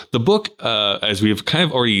Rambo. So the book, as we've kind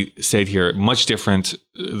of already said here, much different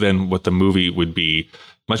than what the movie would be.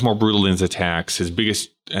 Much more brutal in his attacks. His biggest,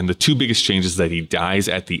 and the two biggest changes, that he dies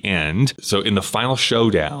at the end. So in the final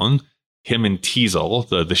showdown, him and Teasel,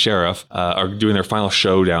 the sheriff, are doing their final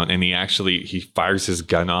showdown, and he fires his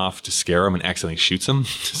gun off to scare him and accidentally shoots him.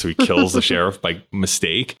 So he kills the sheriff by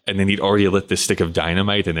mistake. And then he'd already lit this stick of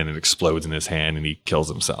dynamite, and then it explodes in his hand, and he kills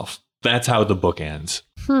himself. That's how the book ends.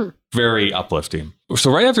 Very uplifting.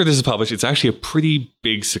 So right after this is published, it's actually a pretty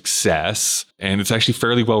big success, and it's actually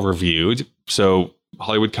fairly well reviewed. So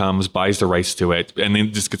Hollywood comes, buys the rights to it, and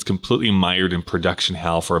then just gets completely mired in production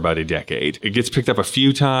hell for about a decade. It gets picked up a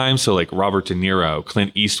few times, so like Robert De Niro,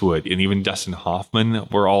 Clint Eastwood, and even Dustin Hoffman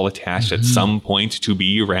were all attached at some point to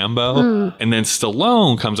be Rambo. And then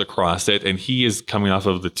Stallone comes across it, and he is coming off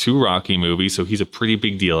of the 2 Rocky movies, so he's a pretty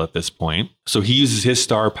big deal at this point. So he uses his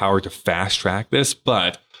star power to fast track this,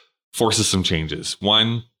 but forces some changes.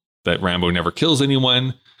 1, that Rambo never kills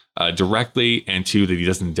anyone directly, and 2, that he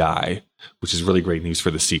doesn't die, which is really great news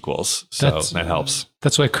for the sequels. So that helps.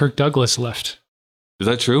 That's why Kirk Douglas left. Is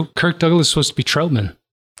that true? Kirk Douglas was supposed to be Troutman.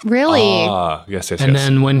 Really? Yes. And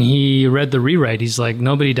then when he read the rewrite, he's like,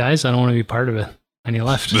 nobody dies. I don't want to be part of it. And he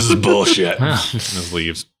left. This is bullshit. Wow. Just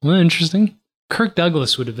leaves. Well, interesting. Kirk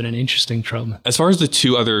Douglas would have been an interesting Troutman. As far as the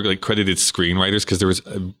 2 other like credited screenwriters, because there was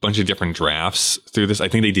a bunch of different drafts through this. I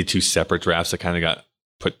think they did 2 separate drafts that kind of got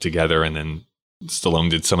put together, and then Stallone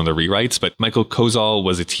did some of the rewrites. But Michael Kozol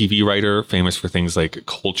was a TV writer, famous for things like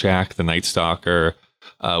Kolchak, The Night Stalker.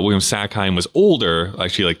 William Sackheim was older,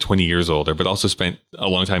 actually like 20 years older, but also spent a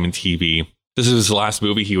long time in TV. This is his last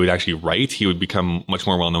movie he would actually write. He would become much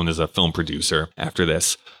more well known as a film producer after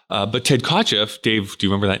this. But Ted Kotcheff, Dave, do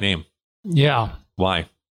you remember that name? Yeah. Why?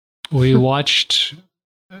 We watched...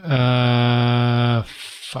 We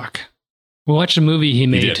watched a movie he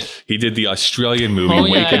made. He did the Australian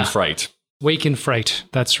movie, Wake and Fright. Wake and Fright.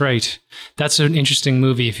 That's right. That's an interesting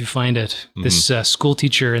movie if you find it. This school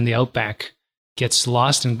teacher in the outback gets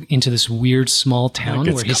lost into this weird small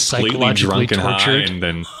town where he's psychologically tortured. And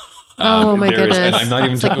then, oh my goodness. And I'm not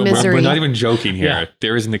even like we're not even joking here. Yeah.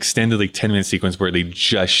 There is an extended 10-minute sequence where they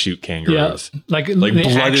just shoot kangaroos. Yeah. Like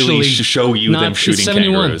bloodily actually show you them shooting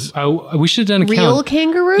kangaroos. We should have done a count. Real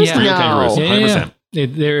kangaroos? Yeah. Real kangaroos, 100%. Yeah.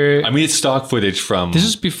 It's stock footage from... This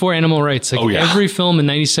is before animal rights. Every film in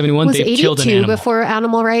 1971, they killed an animal. Was 82 before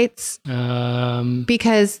animal rights?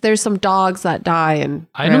 Because there's some dogs that die in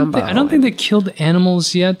Rambo. I don't think they killed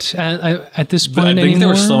animals yet at this point I think anymore. they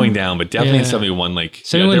were slowing down, but definitely in 71,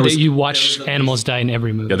 you watch animals die in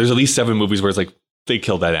every movie. Yeah, there's at least 7 movies where it's like, they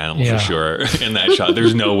killed that animal for sure in that shot.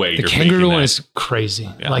 There's no way the kangaroo one is crazy.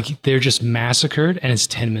 Yeah. Like they're just massacred, and it's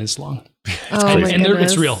 10 minutes long. And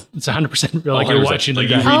it's real. It's 100% real. Like 100%. You're watching. Like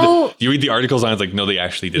you read the articles on it, it's like, no, they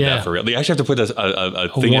actually did that for real. They actually have to put a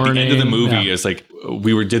thing warning, at the end of the movie. It's like,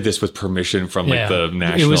 we did this with permission from the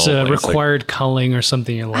national. It was a required culling or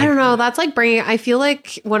something. I don't know. That's like bringing. I feel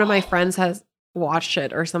like one of my friends has watched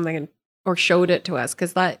it or something or showed it to us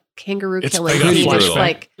because that kangaroo killing scene is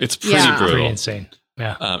like it's pretty brutal. Pretty insane.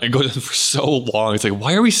 Yeah. It goes on for so long. It's like,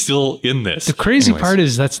 why are we still in this? The crazy part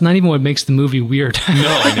is that's not even what makes the movie weird.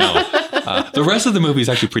 No, I know. The rest of the movie is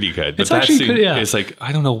actually pretty good. But that scene is like,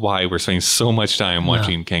 I don't know why we're spending so much time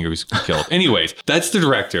watching kangaroos killed. Anyways, that's the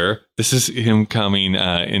director. This is him coming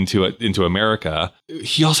into America.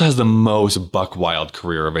 He also has the most buck wild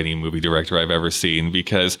career of any movie director I've ever seen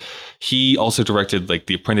because he also directed like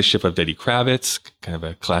The Apprenticeship of Eddie Kravitz, kind of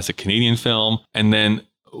a classic Canadian film, and then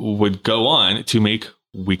would go on to make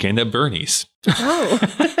Weekend at Bernie's. Oh.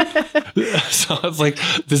 So it's like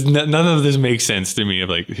none of this makes sense to me of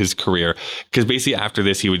like his career because basically after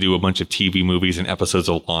this he would do a bunch of TV movies and episodes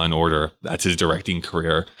of Law and Order. That's his directing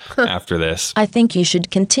career after this. I think you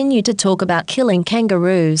should continue to talk about killing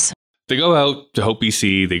kangaroos. They go out to Hope,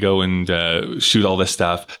 BC. They go and shoot all this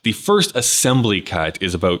stuff. The first assembly cut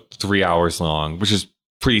is about 3 hours long, which is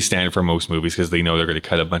pretty standard for most movies because they know they're going to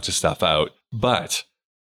cut a bunch of stuff out. But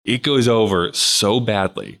it goes over so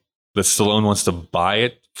badly that Stallone wants to buy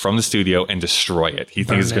it from the studio and destroy it. He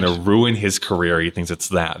thinks it's going to ruin his career. He thinks it's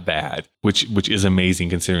that bad, which is amazing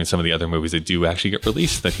considering some of the other movies that do actually get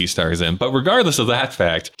released that he stars in. But regardless of that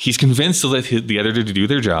fact, he's convinced to let the editor to do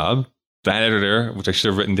their job. That editor, which I should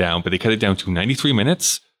have written down, but they cut it down to 93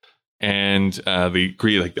 minutes. And they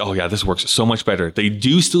agree, like, oh yeah, this works so much better. They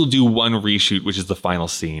do still do one reshoot, which is the final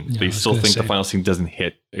scene. Yeah, they still think the final scene doesn't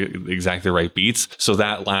hit exactly the right beats. So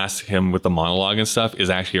that last him with the monologue and stuff is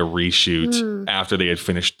actually a reshoot after they had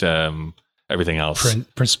finished everything else.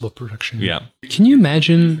 Principal production. Yeah. Can you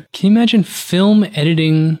imagine film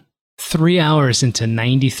editing 3 hours into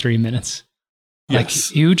 93 minutes? Yes.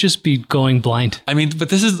 Like, you would just be going blind. I mean, but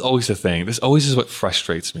this is always the thing. This always is what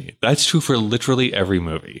frustrates me. That's true for literally every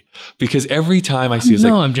movie. Because every time I see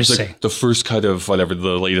I'm just saying. The first cut of whatever,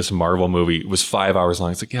 the latest Marvel movie was 5 hours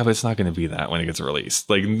long. It's like, yeah, but it's not going to be that when it gets released.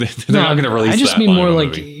 Like, they're not going to release that. I just mean more like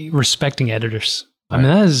movie. respecting editors. I mean,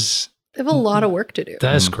 that is... They have a lot of work to do.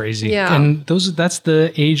 That is crazy. Yeah. And that's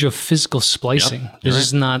the age of physical splicing. Yep, this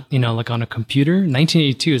is not, like on a computer.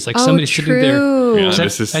 1982, it's like somebody sitting there. Yeah,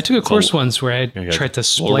 I took a course once where I tried to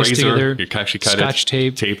splice together you actually cut Scotch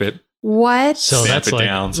tape. it. What? So Snap that's it like,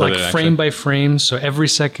 down so that it frame actually- by frame. So every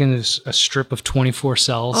second is a strip of 24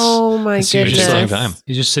 cells. Oh my And so you're goodness. just Same time.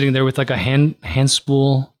 You're just sitting there with like a hand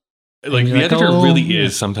spool. Like, you're the like, editor oh, really yeah.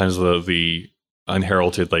 is sometimes the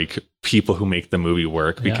unheralded, like, people who make the movie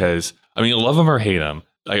work. Yeah. Because, I mean, love them or hate them.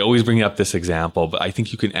 I always bring up this example, but I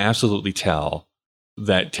think you can absolutely tell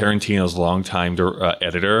that Tarantino's longtime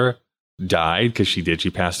editor died because she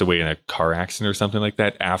passed away in a car accident or something like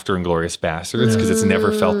that after Inglourious Bastards, because it's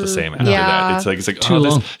never felt the same after that. It's like Too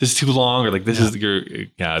long. this is too long, or like this is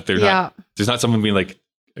there's not someone being like,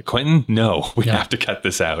 Quentin, no, we have to cut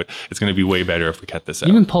this out. It's going to be way better if we cut this out.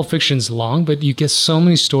 Even Pulp Fiction's long, but you get so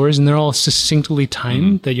many stories and they're all succinctly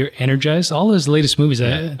timed that you're energized. All those latest movies,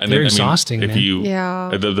 they're exhausting. If man. you,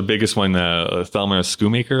 the biggest one, Thelma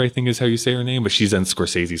Schoonmaker, I think is how you say her name, but she's in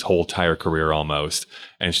Scorsese's whole entire career almost.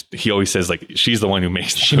 And he always says, like, she's the one who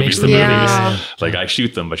makes the movies. Like, I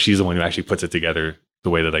shoot them, but she's the one who actually puts it together the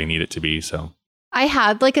way that I need it to be. So I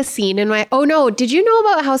had like a scene in my, oh no, did you know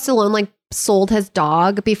about how Stallone like sold his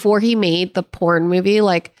dog before he made the porn movie?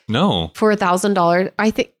 Like, no, for $1,000.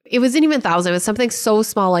 I think it wasn't even 1,000. It was something so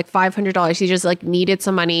small, like $500. He just like needed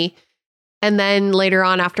some money. And then later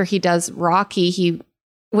on, after he does Rocky,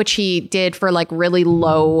 which he did for like really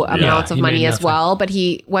low amounts of money as well. But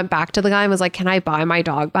he went back to the guy and was like, can I buy my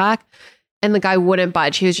dog back? And the guy wouldn't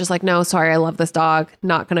budge. He was just like, no, sorry, I love this dog.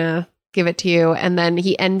 Not gonna give it to you. And then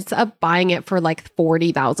he ends up buying it for like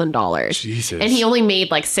 $40,000. Jesus. And he only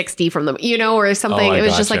made like 60 from them, or something. It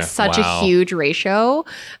was just like such a huge ratio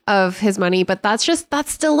of his money. But that's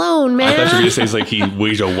Stallone, man. I thought you were going to say it's like he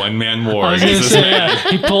waged a one-man war. I was gonna say,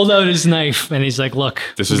 he pulled out his knife and he's like, look,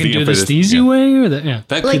 this we is can the do this impetus- the easy way or the,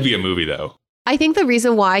 That Like- could be a movie, though. I think the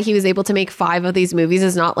reason why he was able to make 5 of these movies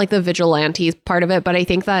is not like the vigilantes part of it, but I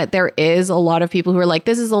think that there is a lot of people who are like,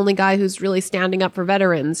 this is the only guy who's really standing up for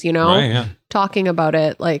veterans, Right, yeah. talking about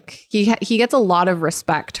it. Like he gets a lot of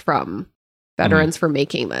respect from veterans for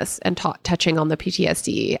making this and touching on the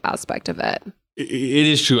PTSD aspect of it. It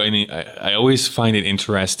is true. I mean, I always find it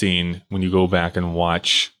interesting when you go back and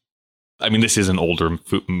watch. I mean, this is an older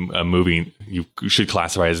movie. You should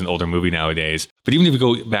classify it as an older movie nowadays. But even if you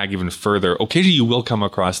go back even further, occasionally you will come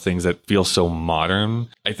across things that feel so modern.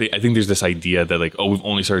 I think there's this idea that like, oh, we've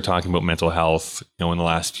only started talking about mental health, in the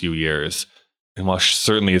last few years. And while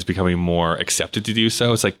certainly it's becoming more accepted to do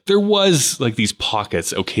so, it's like there was like these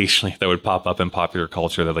pockets occasionally that would pop up in popular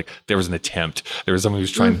culture that like there was an attempt. There was someone who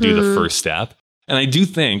was trying to do the first step. And I do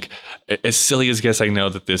think, as silly as guess I know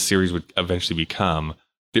that this series would eventually become,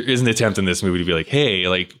 there is an attempt in this movie to be like, hey,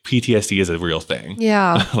 like PTSD is a real thing.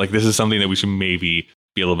 Yeah. Like this is something that we should maybe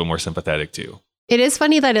be a little bit more sympathetic to. It is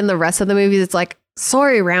funny that in the rest of the movies, it's like,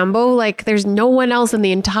 sorry, Rambo, like there's no one else in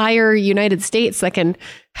the entire United States that can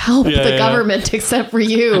help the government except for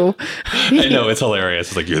you. I know, it's hilarious.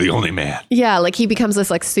 It's like, you're the only man. Yeah, like he becomes this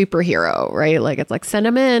like superhero, right? Like it's like, send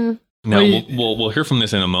him in. Now, we'll hear from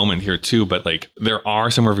this in a moment here too, but like there are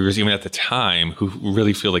some reviewers even at the time who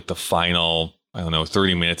really feel like the final,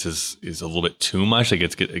 30 minutes is a little bit too much. Like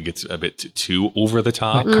it gets a bit too over the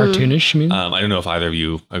top. like cartoonish, you mean? I don't know if either of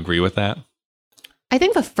you agree with that. I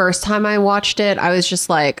think the first time I watched it, I was just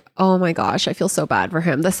like, oh my gosh, I feel so bad for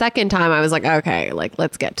him. The second time I was like, okay, like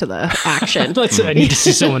let's get to the action. I need to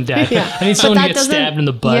see someone die. Yeah. I need someone to get stabbed in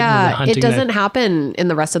the butt. Yeah, with a it doesn't happen in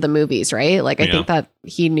the rest of the movies, right? Like I think that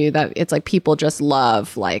he knew that it's like people just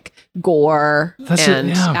love like gore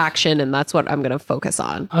action, and that's what I'm going to focus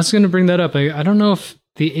on. I was going to bring that up. I don't know if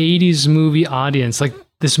the 80s movie audience, like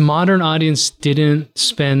this modern audience didn't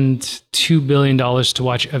spend $2 billion to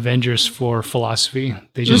watch Avengers for philosophy.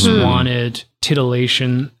 They just wanted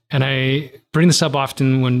titillation. And I bring this up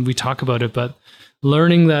often when we talk about it, but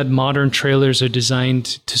learning that modern trailers are designed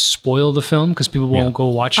to spoil the film because people won't go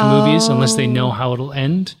watch movies unless they know how it'll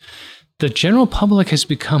end. The general public has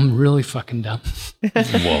become really fucking dumb.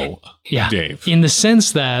 Whoa. Yeah. Dave. In the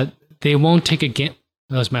sense that they won't take a gamble.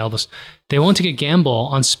 That was my eldest. They won't take a gamble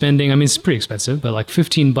on spending. I mean, it's pretty expensive, but like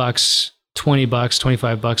 $15, $20,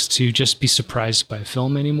 $25 to just be surprised by a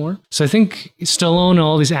film anymore. So I think Stallone and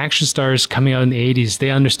all these action stars coming out in the 80s, they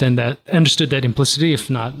understood that implicitly, if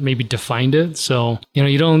not maybe defined it. So,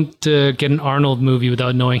 you don't get an Arnold movie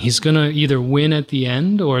without knowing he's going to either win at the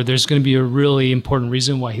end or there's going to be a really important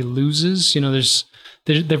reason why he loses.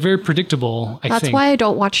 They're very predictable, I think. That's why I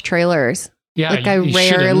don't watch trailers. Yeah, like I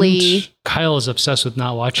rarely. Shouldn't. Kyle is obsessed with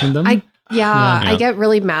not watching them. I get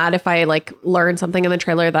really mad if I like learn something in the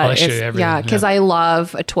trailer that is because I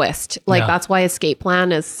love a twist. Like that's why Escape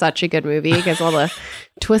Plan is such a good movie because all the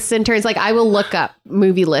twists and turns. Like I will look up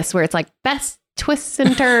movie lists where it's like best twists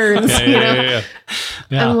and turns. Yeah.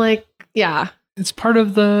 I'm like, it's part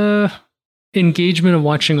of the engagement of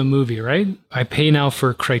watching a movie, right? I pay now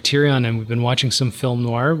for Criterion, and we've been watching some film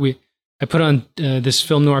noir. I put on this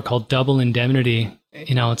film noir called Double Indemnity.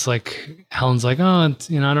 It's like Helen's like, I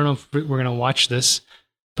don't know if we're going to watch this.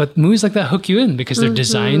 But movies like that hook you in because they're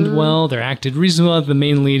designed well, they're acted reasonably well. The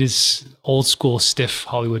main lead is old school, stiff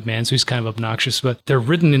Hollywood man, so he's kind of obnoxious, but they're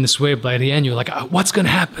written in this way. By the end, you're like, what's going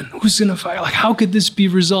to happen? Who's going to fight? Like, how could this be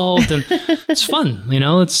resolved? And it's fun,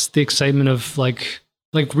 it's the excitement of like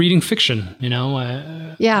reading fiction, I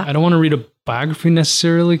don't want to read a biography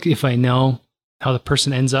necessarily if I know how the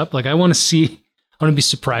person ends up. Like I want to be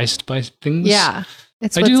surprised by things. Yeah.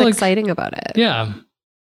 It's what's exciting about it. Yeah.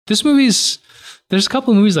 There's a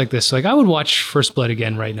couple of movies like this. Like I would watch First Blood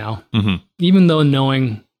again right now, even though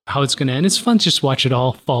knowing how it's going to end, it's fun to just watch it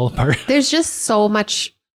all fall apart. There's just so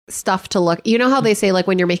much stuff to look. You know how they say like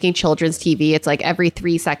when you're making children's TV, it's like every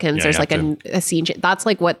 3 seconds there's like a scene. That's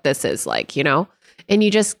like what this is like, and you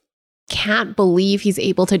just can't believe he's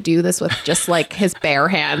able to do this with just like his bare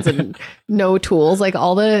hands and no tools, like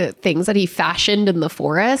all the things that he fashioned in the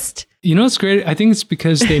forest. It's great. I think it's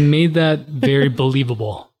because they made that very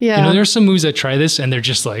believable. Yeah. There are some movies that try this and they're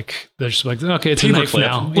just like, okay, it's a knife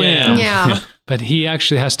now. Yeah. But he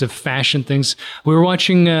actually has to fashion things. We were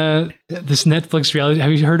watching this Netflix reality.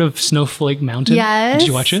 Have you heard of Snowflake Mountain? Yes. Did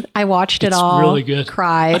you watch it? I watched it all. It's really good.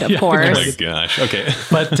 Cried, of course. Oh my gosh. Okay.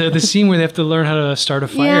 But the scene where they have to learn how to start a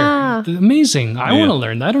fire. Yeah. Amazing. I want to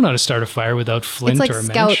learn that. I don't know how to start a fire without flint or a match. It's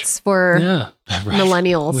like Scouts for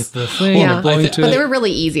millennials. With the thing. But they were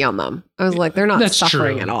really easy on them. I was like, they're not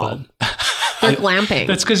suffering at all. They're glamping.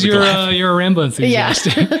 That's because you're a Rambo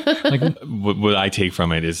enthusiast. Yeah. What I take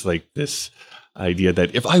from it is like this idea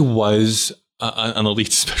that if I was an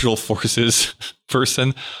elite special forces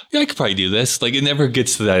person, I could probably do this. Like it never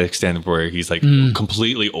gets to that extent where he's like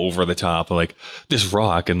completely over the top, like this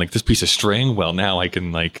rock and like this piece of string. Well, now I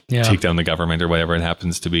can take down the government or whatever it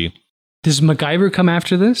happens to be. Does MacGyver come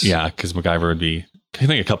after this? Yeah, because MacGyver would be, I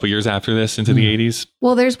think, a couple years after this into the 80s.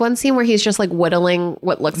 Well, there's one scene where he's just like whittling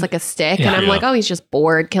what looks like a stick. And I'm like, he's just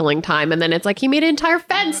bored killing time. And then it's like he made an entire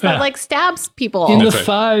fence that like stabs people. In the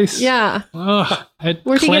thighs. Yeah.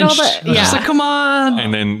 Where'd he get all the... Yeah. Just like, come on.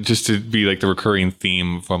 And then just to be like the recurring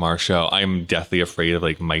theme from our show, I'm deathly afraid of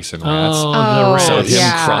like mice and rats. The rats. So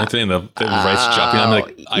him crawling and the rats jumping on me,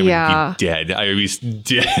 like I would be dead. I would be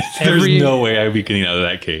dead. There's no way I would be getting out of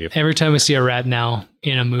that cave. Every time I see a rat now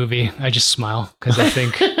in a movie, I just smile because I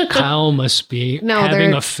think Kyle must be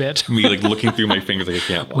having a fit. Me like looking through my fingers like I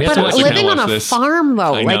can't watch this. But living on a farm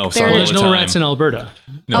though, I know, there's no rats in Alberta.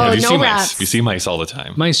 No, you see mice. You see mice all the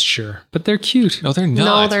time. Mice, sure, but they're cute. No, they're not.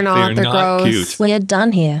 No, they're not. They're gross. Cute. We're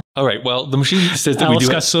done here. All right. Well, the machine says that Alice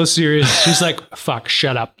got so serious. She's like, "Fuck,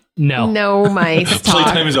 shut up." No mice.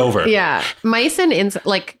 Playtime is over. Yeah, mice and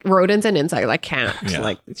like rodents and insects. I can't. Yeah.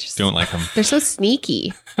 Like, it's just, don't like them. They're so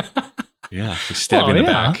sneaky. Yeah, they stab in the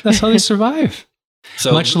back. That's how they survive.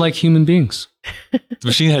 So much like human beings. The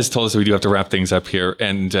machine has told us that we do have to wrap things up here,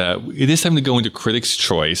 and it is time to go into Critics'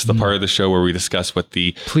 Choice, the part of the show where we discuss what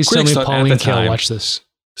the Please tell me Pauline Kael watched this.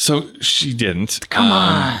 So she didn't. Come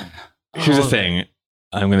on. Here's the thing.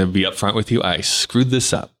 I'm going to be upfront with you. I screwed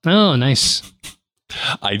this up. Oh, nice.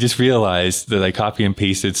 I just realized that I copy and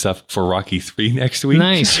pasted stuff for Rocky 3 next week.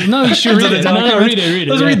 Nice. No, you should read it. Read it.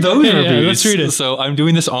 Let's read those reviews. Yeah, let's read it. So I'm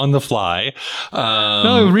doing this on the fly.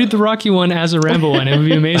 No, read the Rocky one as a Rambo one. It would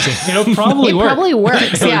be amazing. It'll probably work. Probably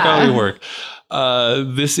works. It'll probably work.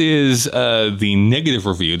 This is the negative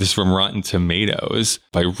review. This is from Rotten Tomatoes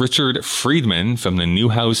by Richard Friedman from the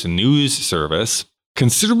Newhouse News Service.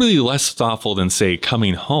 Considerably less thoughtful than, say,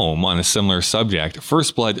 Coming Home on a similar subject,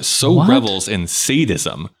 First Blood so revels in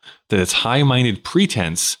sadism that its high-minded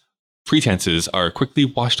pretenses are quickly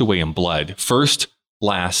washed away in blood. First,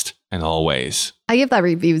 last, and always. I give that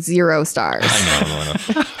review 0 stars.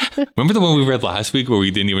 I know. Remember the one we read last week where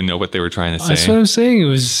we didn't even know what they were trying to say? That's what I'm saying. It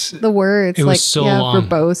was The words, it like, was so long.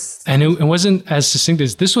 verbose. And it wasn't as succinct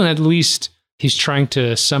as this one. At least he's trying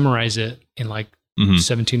to summarize it in like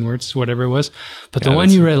 17 words, whatever it was. But the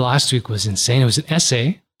one you read last week was insane. It was an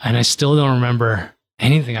essay, and I still don't remember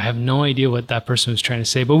anything. I have no idea what that person was trying to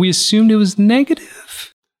say, but we assumed it was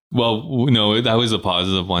negative. Well, no, that was a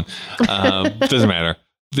positive one. Doesn't matter.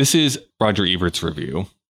 This is Roger Ebert's review,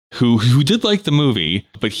 who did like the movie,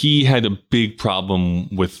 but he had a big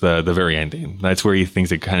problem with the very ending. That's where he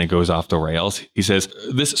thinks it kind of goes off the rails. He says,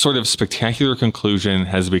 this sort of spectacular conclusion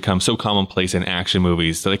has become so commonplace in action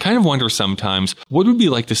movies that I kind of wonder sometimes what it would be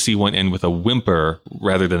like to see one end with a whimper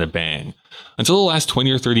rather than a bang. Until the last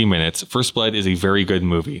 20 or 30 minutes, First Blood is a very good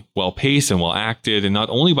movie, well-paced and well-acted, and not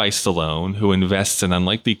only by Stallone, who invests an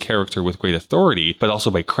unlikely character with great authority, but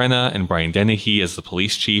also by Crenna and Brian Dennehy as the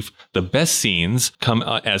police chief. The best scenes come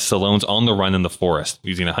as Stallone's on the run in the forest,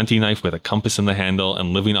 using a hunting knife with a compass in the handle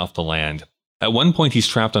and living off the land. At one point, he's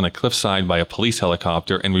trapped on a cliffside by a police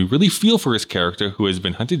helicopter, and we really feel for his character who has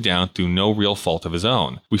been hunted down through no real fault of his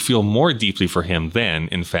own. We feel more deeply for him then,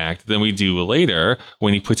 in fact, than we do later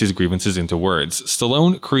when he puts his grievances into words.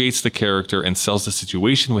 Stallone creates the character and sells the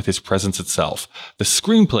situation with his presence itself. The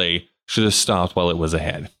screenplay should have stopped while it was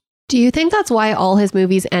ahead. Do you think that's why all his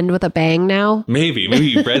movies end with a bang now? Maybe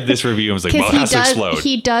he read this review and was like, well, it has to explode.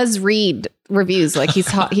 He does read reviews. Like he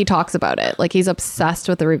talks about it. Like he's obsessed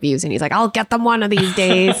with the reviews, and he's like, I'll get them one of these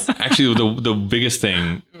days. Actually, the biggest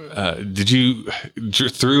thing, did you,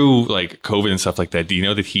 through like COVID and stuff like that, do you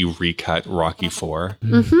know that he recut Rocky IV?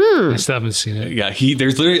 I still haven't seen it. Yeah,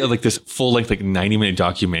 there's literally like this full like 90-minute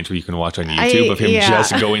documentary you can watch on YouTube of him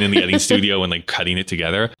just going in the editing studio and like cutting it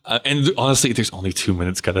together. And honestly, there's only 2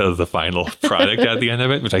 minutes cut out of the final product at the end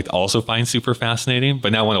of it, which I also find super fascinating.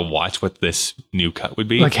 But now I want to watch what this new cut would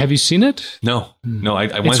be. Like, have you seen it? No, I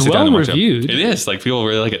want to It's sit down and watch well-reviewed. it. It is, like, people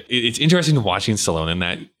really like it. It's interesting watching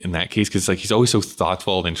Stallone in that case, because like he's always so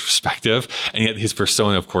thoughtful and introspective, and yet his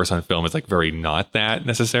persona, of course, on film is like very not that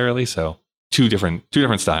necessarily. So two different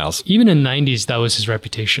styles. Even in the 90s, that was his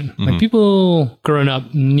reputation. Like, people growing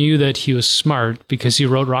up knew that he was smart because he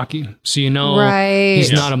wrote Rocky. So, he's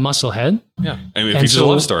not a musclehead. Yeah. I mean, it's a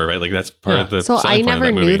love story, right? Like, that's part of the So I selling point of never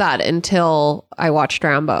that movie. knew that until I watched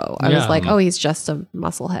Rambo. I was like, oh, he's just a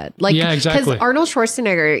musclehead. Like, Yeah, exactly. Because Arnold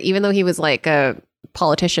Schwarzenegger, even though he was like a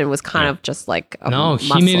politician, was kind of just like a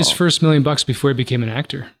muscle. He made his first $1 million before he became an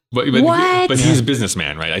actor. But he's a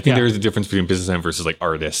businessman, right? I think there is a difference between businessman versus like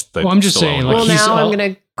artist. Well, I'm just saying, like, well, now I'm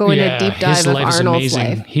going to go into a deep dive his of life is Arnold's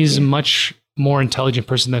amazing. life. He's a much more intelligent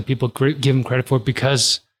person than people give him credit for,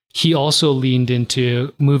 because he also leaned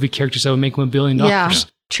into movie characters that would make him $1 billion. Yeah,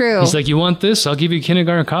 true. He's like, you want this? I'll give you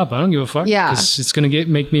Kindergarten Cop. I don't give a fuck. Yeah. Because it's going to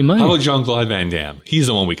make me money. How about Jean-Claude Van Damme? He's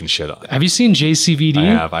the one we can shit on. Have you seen JCVD? I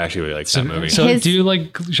have. I actually really like that movie. So do you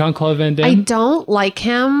like Jean-Claude Van Damme? I don't like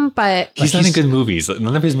him, but He's not in good movies.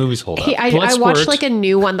 None of his movies hold up. I watched like a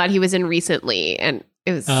new one that he was in recently, and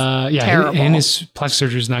it was terrible. And his plastic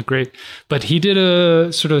surgery is not great. But he did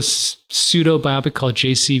a sort of pseudo biopic called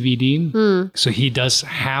JCVD. So he does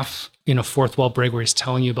half in a fourth wall break where he's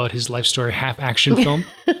telling you about his life story, half action film.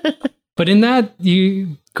 But in that,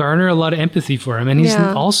 you garner a lot of empathy for him. And he's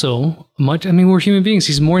also we're human beings.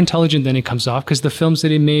 He's more intelligent than he comes off, because the films that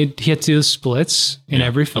he made, he had to do splits in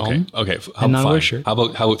every film. Okay. How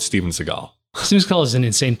about Steven Seagal? Steven Seagal is an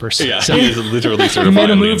insane person. Yeah, so he is literally he made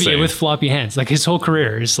a movie insane. with floppy hands. Like, his whole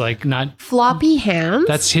career is like not floppy hands.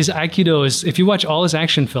 That's his Aikido. Is if you watch all his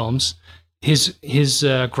action films, his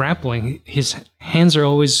grappling, his hands are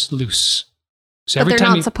always loose. So but every they're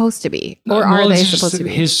time not supposed to be, or are they supposed to be?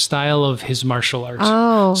 His style of his martial arts.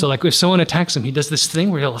 Oh, so like if someone attacks him, he does this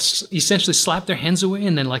thing where he'll essentially slap their hands away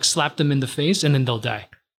and then like slap them in the face, and then they'll die.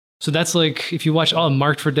 So that's like, if you watch all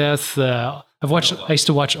Marked for Death. I used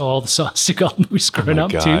to watch all the Seagal movies growing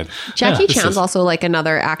up too. Jackie Chan's also like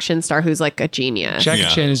another action star who's like a genius. Jackie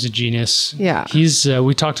Chan is a genius. Yeah, he's.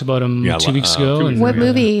 We talked about him 2 weeks ago. What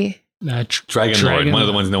movie? Dragon Lord, one of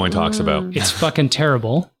the ones no one talks about. It's fucking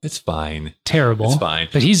terrible. It's fine. Terrible. It's fine.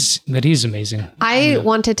 But he's amazing. I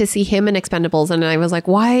wanted to see him in Expendables, and I was like,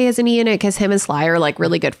 why isn't he in it? Because him and Sly are like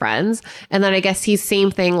really good friends. And then I guess he's same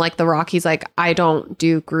thing like The Rock. He's like, I don't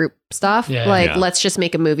do group stuff. Yeah. Like, Yeah. let's just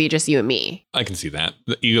make a movie, just you and me. I can see that.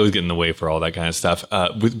 The ego is getting in the way for all that kind of stuff.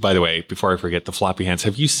 By the way, before I forget, the floppy hands.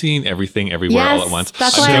 Have you seen Everything Everywhere All at Once?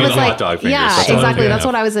 That's I'm why I doing was the like, hot dog fingers. yeah, That's all I'm exactly. doing. That's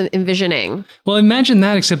what I was envisioning. Well, imagine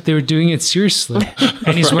that, except they were doing it seriously.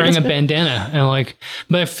 And he's wearing a bandana. And like,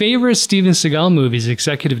 my favorite Steven Seagal movie is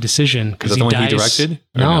Executive Decision. Is that the one he directed?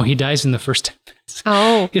 Or No, he dies in the first 10 minutes.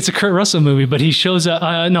 Oh, It's a Kurt Russell movie, but he shows up.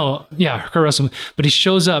 Kurt Russell. But he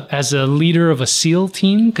shows up as a leader of a SEAL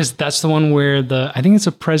team because that's the one where I think it's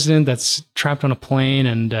a president that's trapped on a plane,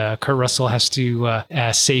 and Kurt Russell has to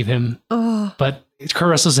save him. oh. But Kurt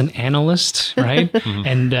Russell's an analyst, right?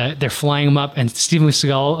 And they're flying him up, and Steven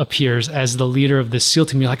Seagal appears as the leader of the SEAL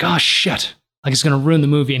team. You're like, oh shit! Like it's gonna ruin the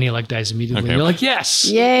movie, and he like dies immediately. Okay. You're like, yes.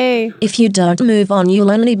 Yay. If you don't move on,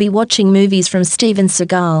 you'll only be watching movies from Steven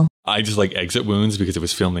Seagal. I just like Exit Wounds because it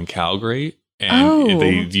was filmed in Calgary. And Oh.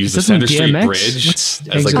 they used the Is that Center from Street DMX? Bridge What's as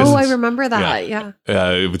like Exit this, Oh, I remember that. Yeah.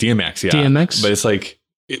 with DMX, yeah. DMX? But it's like,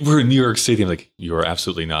 we're in New York City. I'm like, you are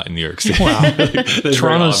absolutely not in New York City. Wow. That's very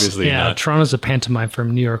Toronto's obviously not. Toronto's a pantomime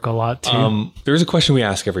from New York a lot too. There's a question we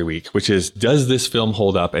ask every week, which is, does this film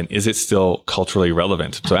hold up and is it still culturally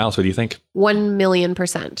relevant? So Alice, what do you think?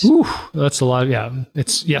 1,000,000%. Ooh, that's a lot. Yeah,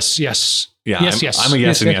 it's yes. Yeah, yes, I'm, yes. I'm a yes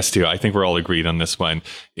Yes, and yes. yes too. I think we're all agreed on this one.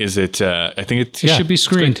 Is it, I think It should be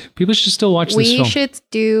screened. People should still watch this We film. should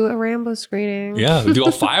do a Rambo screening. Yeah, we do all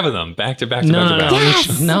 5 of them back to back to No, back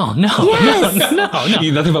to no, back. no, Yes! no.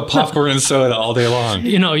 Eat nothing but popcorn and soda all day long.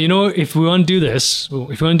 You know, if we want to do this,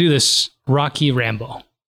 Rocky Rambo.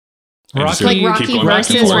 And Rocky, so Like keep Rocky going back and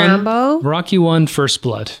versus forth. Rambo. Rocky 1 First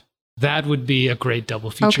Blood. That would be a great double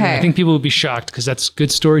feature. Okay. I think people would be shocked because that's good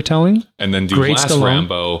storytelling. And then do Great last Stallone.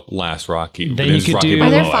 Rambo, last Rocky. Then you This is could Rocky do- Are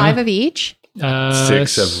there Balboa. 5 of each?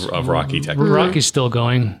 6 of Rocky, technically. Rocky's still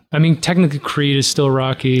going. I mean, technically Creed is still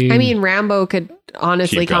Rocky. I mean, Rambo could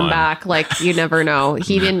honestly Keep come going. back. Like, you never know.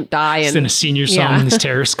 He didn't die. He's in And a senior song. Yeah. These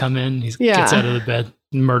terrorists come in. He Yeah. gets out of the bed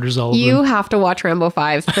and murders all of you them. have to watch Rambo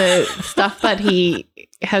 5. The stuff that he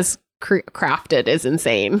has crafted is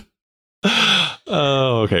insane.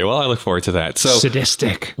 Oh, okay. Well, I look forward to that. So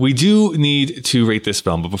Sadistic. we do need to rate this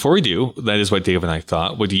film, but before we do, that is what Dave and I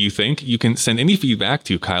thought. What do you think? You can send any feedback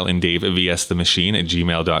to Kyle and Dave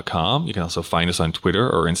vsthemachine@gmail.com. You can also find us on Twitter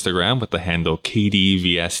or Instagram with the handle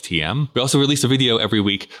KDVSTM. We also release a video every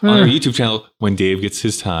week on our YouTube channel when Dave gets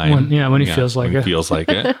his time. When he feels like when it. He feels like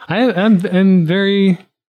it. I'm very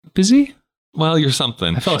busy. Well, you're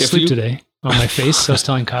something. I fell If asleep you- today on my face. I was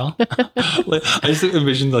telling Kyle. I just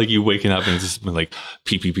envisioned like you waking up and it's just been like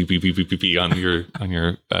pee on your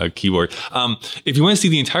keyboard. If you want to see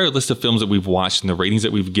the entire list of films that we've watched and the ratings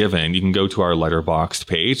that we've given, you can go to our Letterboxd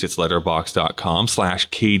page. It's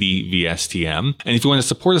letterboxd.com/KDVSTM. And if you want to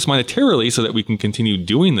support us monetarily so that we can continue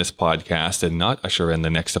doing this podcast and not usher in the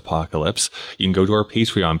next apocalypse, you can go to our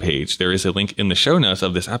Patreon page. There is a link in the show notes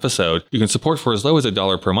of this episode. You can support for as low as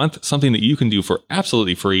 $1 per month. Something that you can do for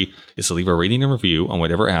absolutely free is to leave a rating and review on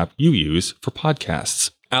whatever app you use for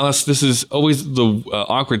podcasts. Alice, this is always the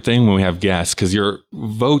awkward thing when we have guests because your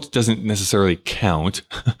vote doesn't necessarily count.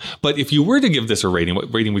 But if you were to give this a rating,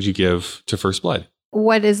 what rating would you give to First Blood?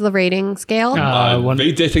 What is the rating scale? One-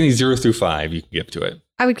 I think 0 through 5 you can give to it.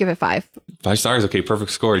 I would give it 5. 5 stars, okay,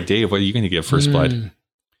 perfect score. Dave, what are you going to give First Blood?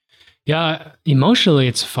 Yeah, emotionally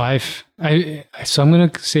it's 5. So I'm gonna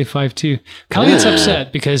say 5 too. Kyle gets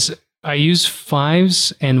upset because I use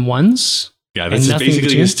 5s and 1s. Yeah, And that's just nothing basically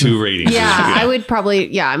between? his 2 ratings. Yeah, I would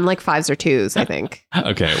probably, I'm like 5s or 2s, I think.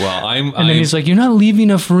 Okay, well, And then he's like, "You're not leaving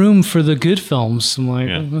enough room for the good films." I'm like,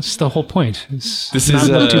 Yeah. "That's the whole point." It's This not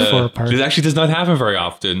is too far apart. This actually does not happen very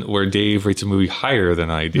often where Dave rates a movie higher than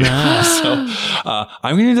I do. So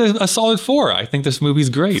I'm going to do a solid 4. I think this movie's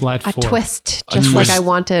great. Flat A 4. twist, just like twist. I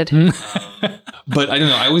wanted. But I don't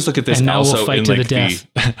know. I always look at this And now we'll also fight in to like the death.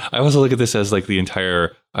 I also look at this as like the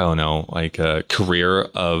entire, I don't know, like career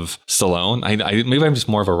of Stallone. I maybe I'm just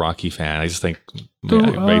more of a Rocky fan. I just think I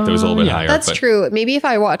rate those a little bit yeah. higher. That's but, true. Maybe if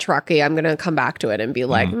I watch Rocky, I'm going to come back to it and be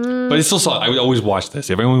like, But it's still solid. I would always watch this.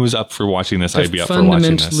 If anyone was up for watching this, They're I'd be up for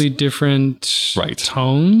watching this. fundamentally different Right.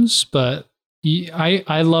 tones, but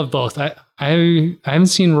I love both. I haven't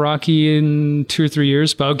seen Rocky in 2 or 3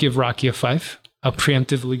 years, but I'll give Rocky a 5. I'll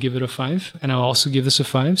preemptively give it a 5, and I'll also give this a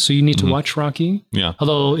 5. So you need to watch Rocky. Yeah.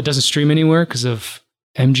 Although it doesn't stream anywhere because of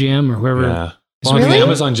MGM or whoever. Yeah. Well, I mean, Really?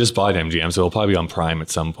 Amazon just bought MGM, so it'll probably be on Prime at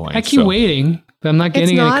some point. I keep so- waiting, but I'm not It's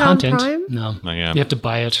getting not any on content. Prime? No, Not yet. you have to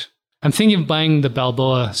buy it. I'm thinking of buying the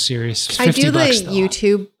Balboa series. $50 I do the though.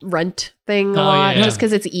 YouTube rent thing a Oh, lot yeah. just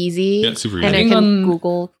because it's easy. Yeah, super and easy. I I think can on-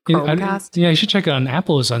 Google Chromecast. Yeah, you should check it on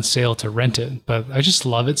Apple. Is on sale to rent it, but I just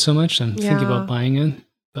love it so much. I'm thinking Yeah. about buying it,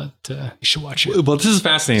 but you should watch it. Well, this is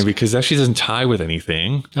fascinating because it actually doesn't tie with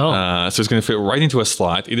anything. Oh. So it's going to fit right into a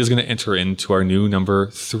slot. It is going to enter into our new number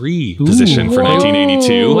 3 position for Whoa.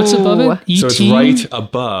 1982. What's above it? E.T.? So it's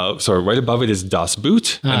right above it is Das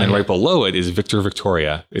Boot, and then yeah. right below it is Victor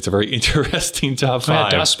Victoria. It's a very interesting top Oh, yeah,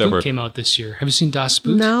 5. Das that Boot we're- came out this year. Have you seen Das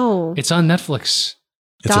Boot? No. It's on Netflix.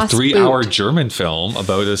 It's Das a 3-hour Boot. German film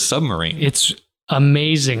about a submarine. It's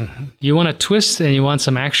amazing. You want a twist and you want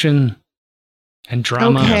some action and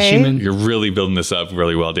drama. Okay. Human. You're really building this up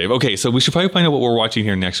really well, Dave. Okay, so we should probably find out what we're watching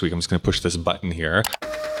here next week. I'm just going to push this button here.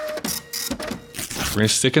 We're going to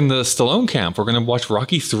stick in the Stallone camp. We're going to watch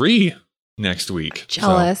Rocky 3 next week.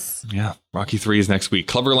 Jealous. So, yeah, Rocky 3 is next week.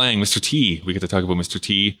 Clubber Lang, Mr. T. We get to talk about Mr.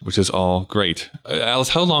 T, which is all great. Alice,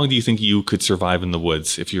 how long do you think you could survive in the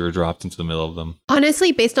woods if you were dropped into the middle of them?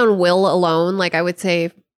 Honestly, based on will alone, like I would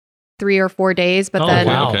say 3 or 4 days, but Oh, then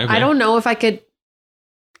wow. Okay. I don't know if I could.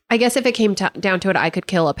 I guess if it came down to it, I could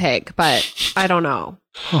kill a pig, but I don't know.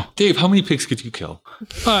 Dave, how many pigs could you kill?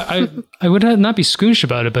 I would not be scoonish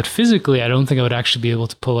about it, but physically, I don't think I would actually be able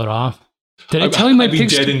to pull it off. Did I tell you my I'd be pig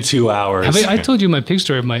dead story? in 2 hours. I told you my pig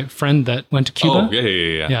story of my friend that went to Cuba. Oh,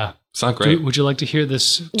 yeah. Yeah. It's not great. Would you like to hear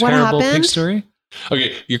this What terrible pig happened? story?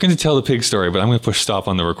 Okay, you're going to tell the pig story, but I'm going to push stop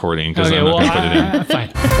on the recording because I'm not going to put it in.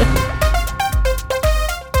 Fine.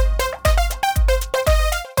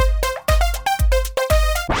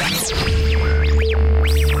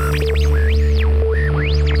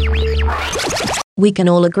 We can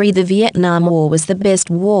all agree the Vietnam War was the best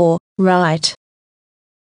war, right?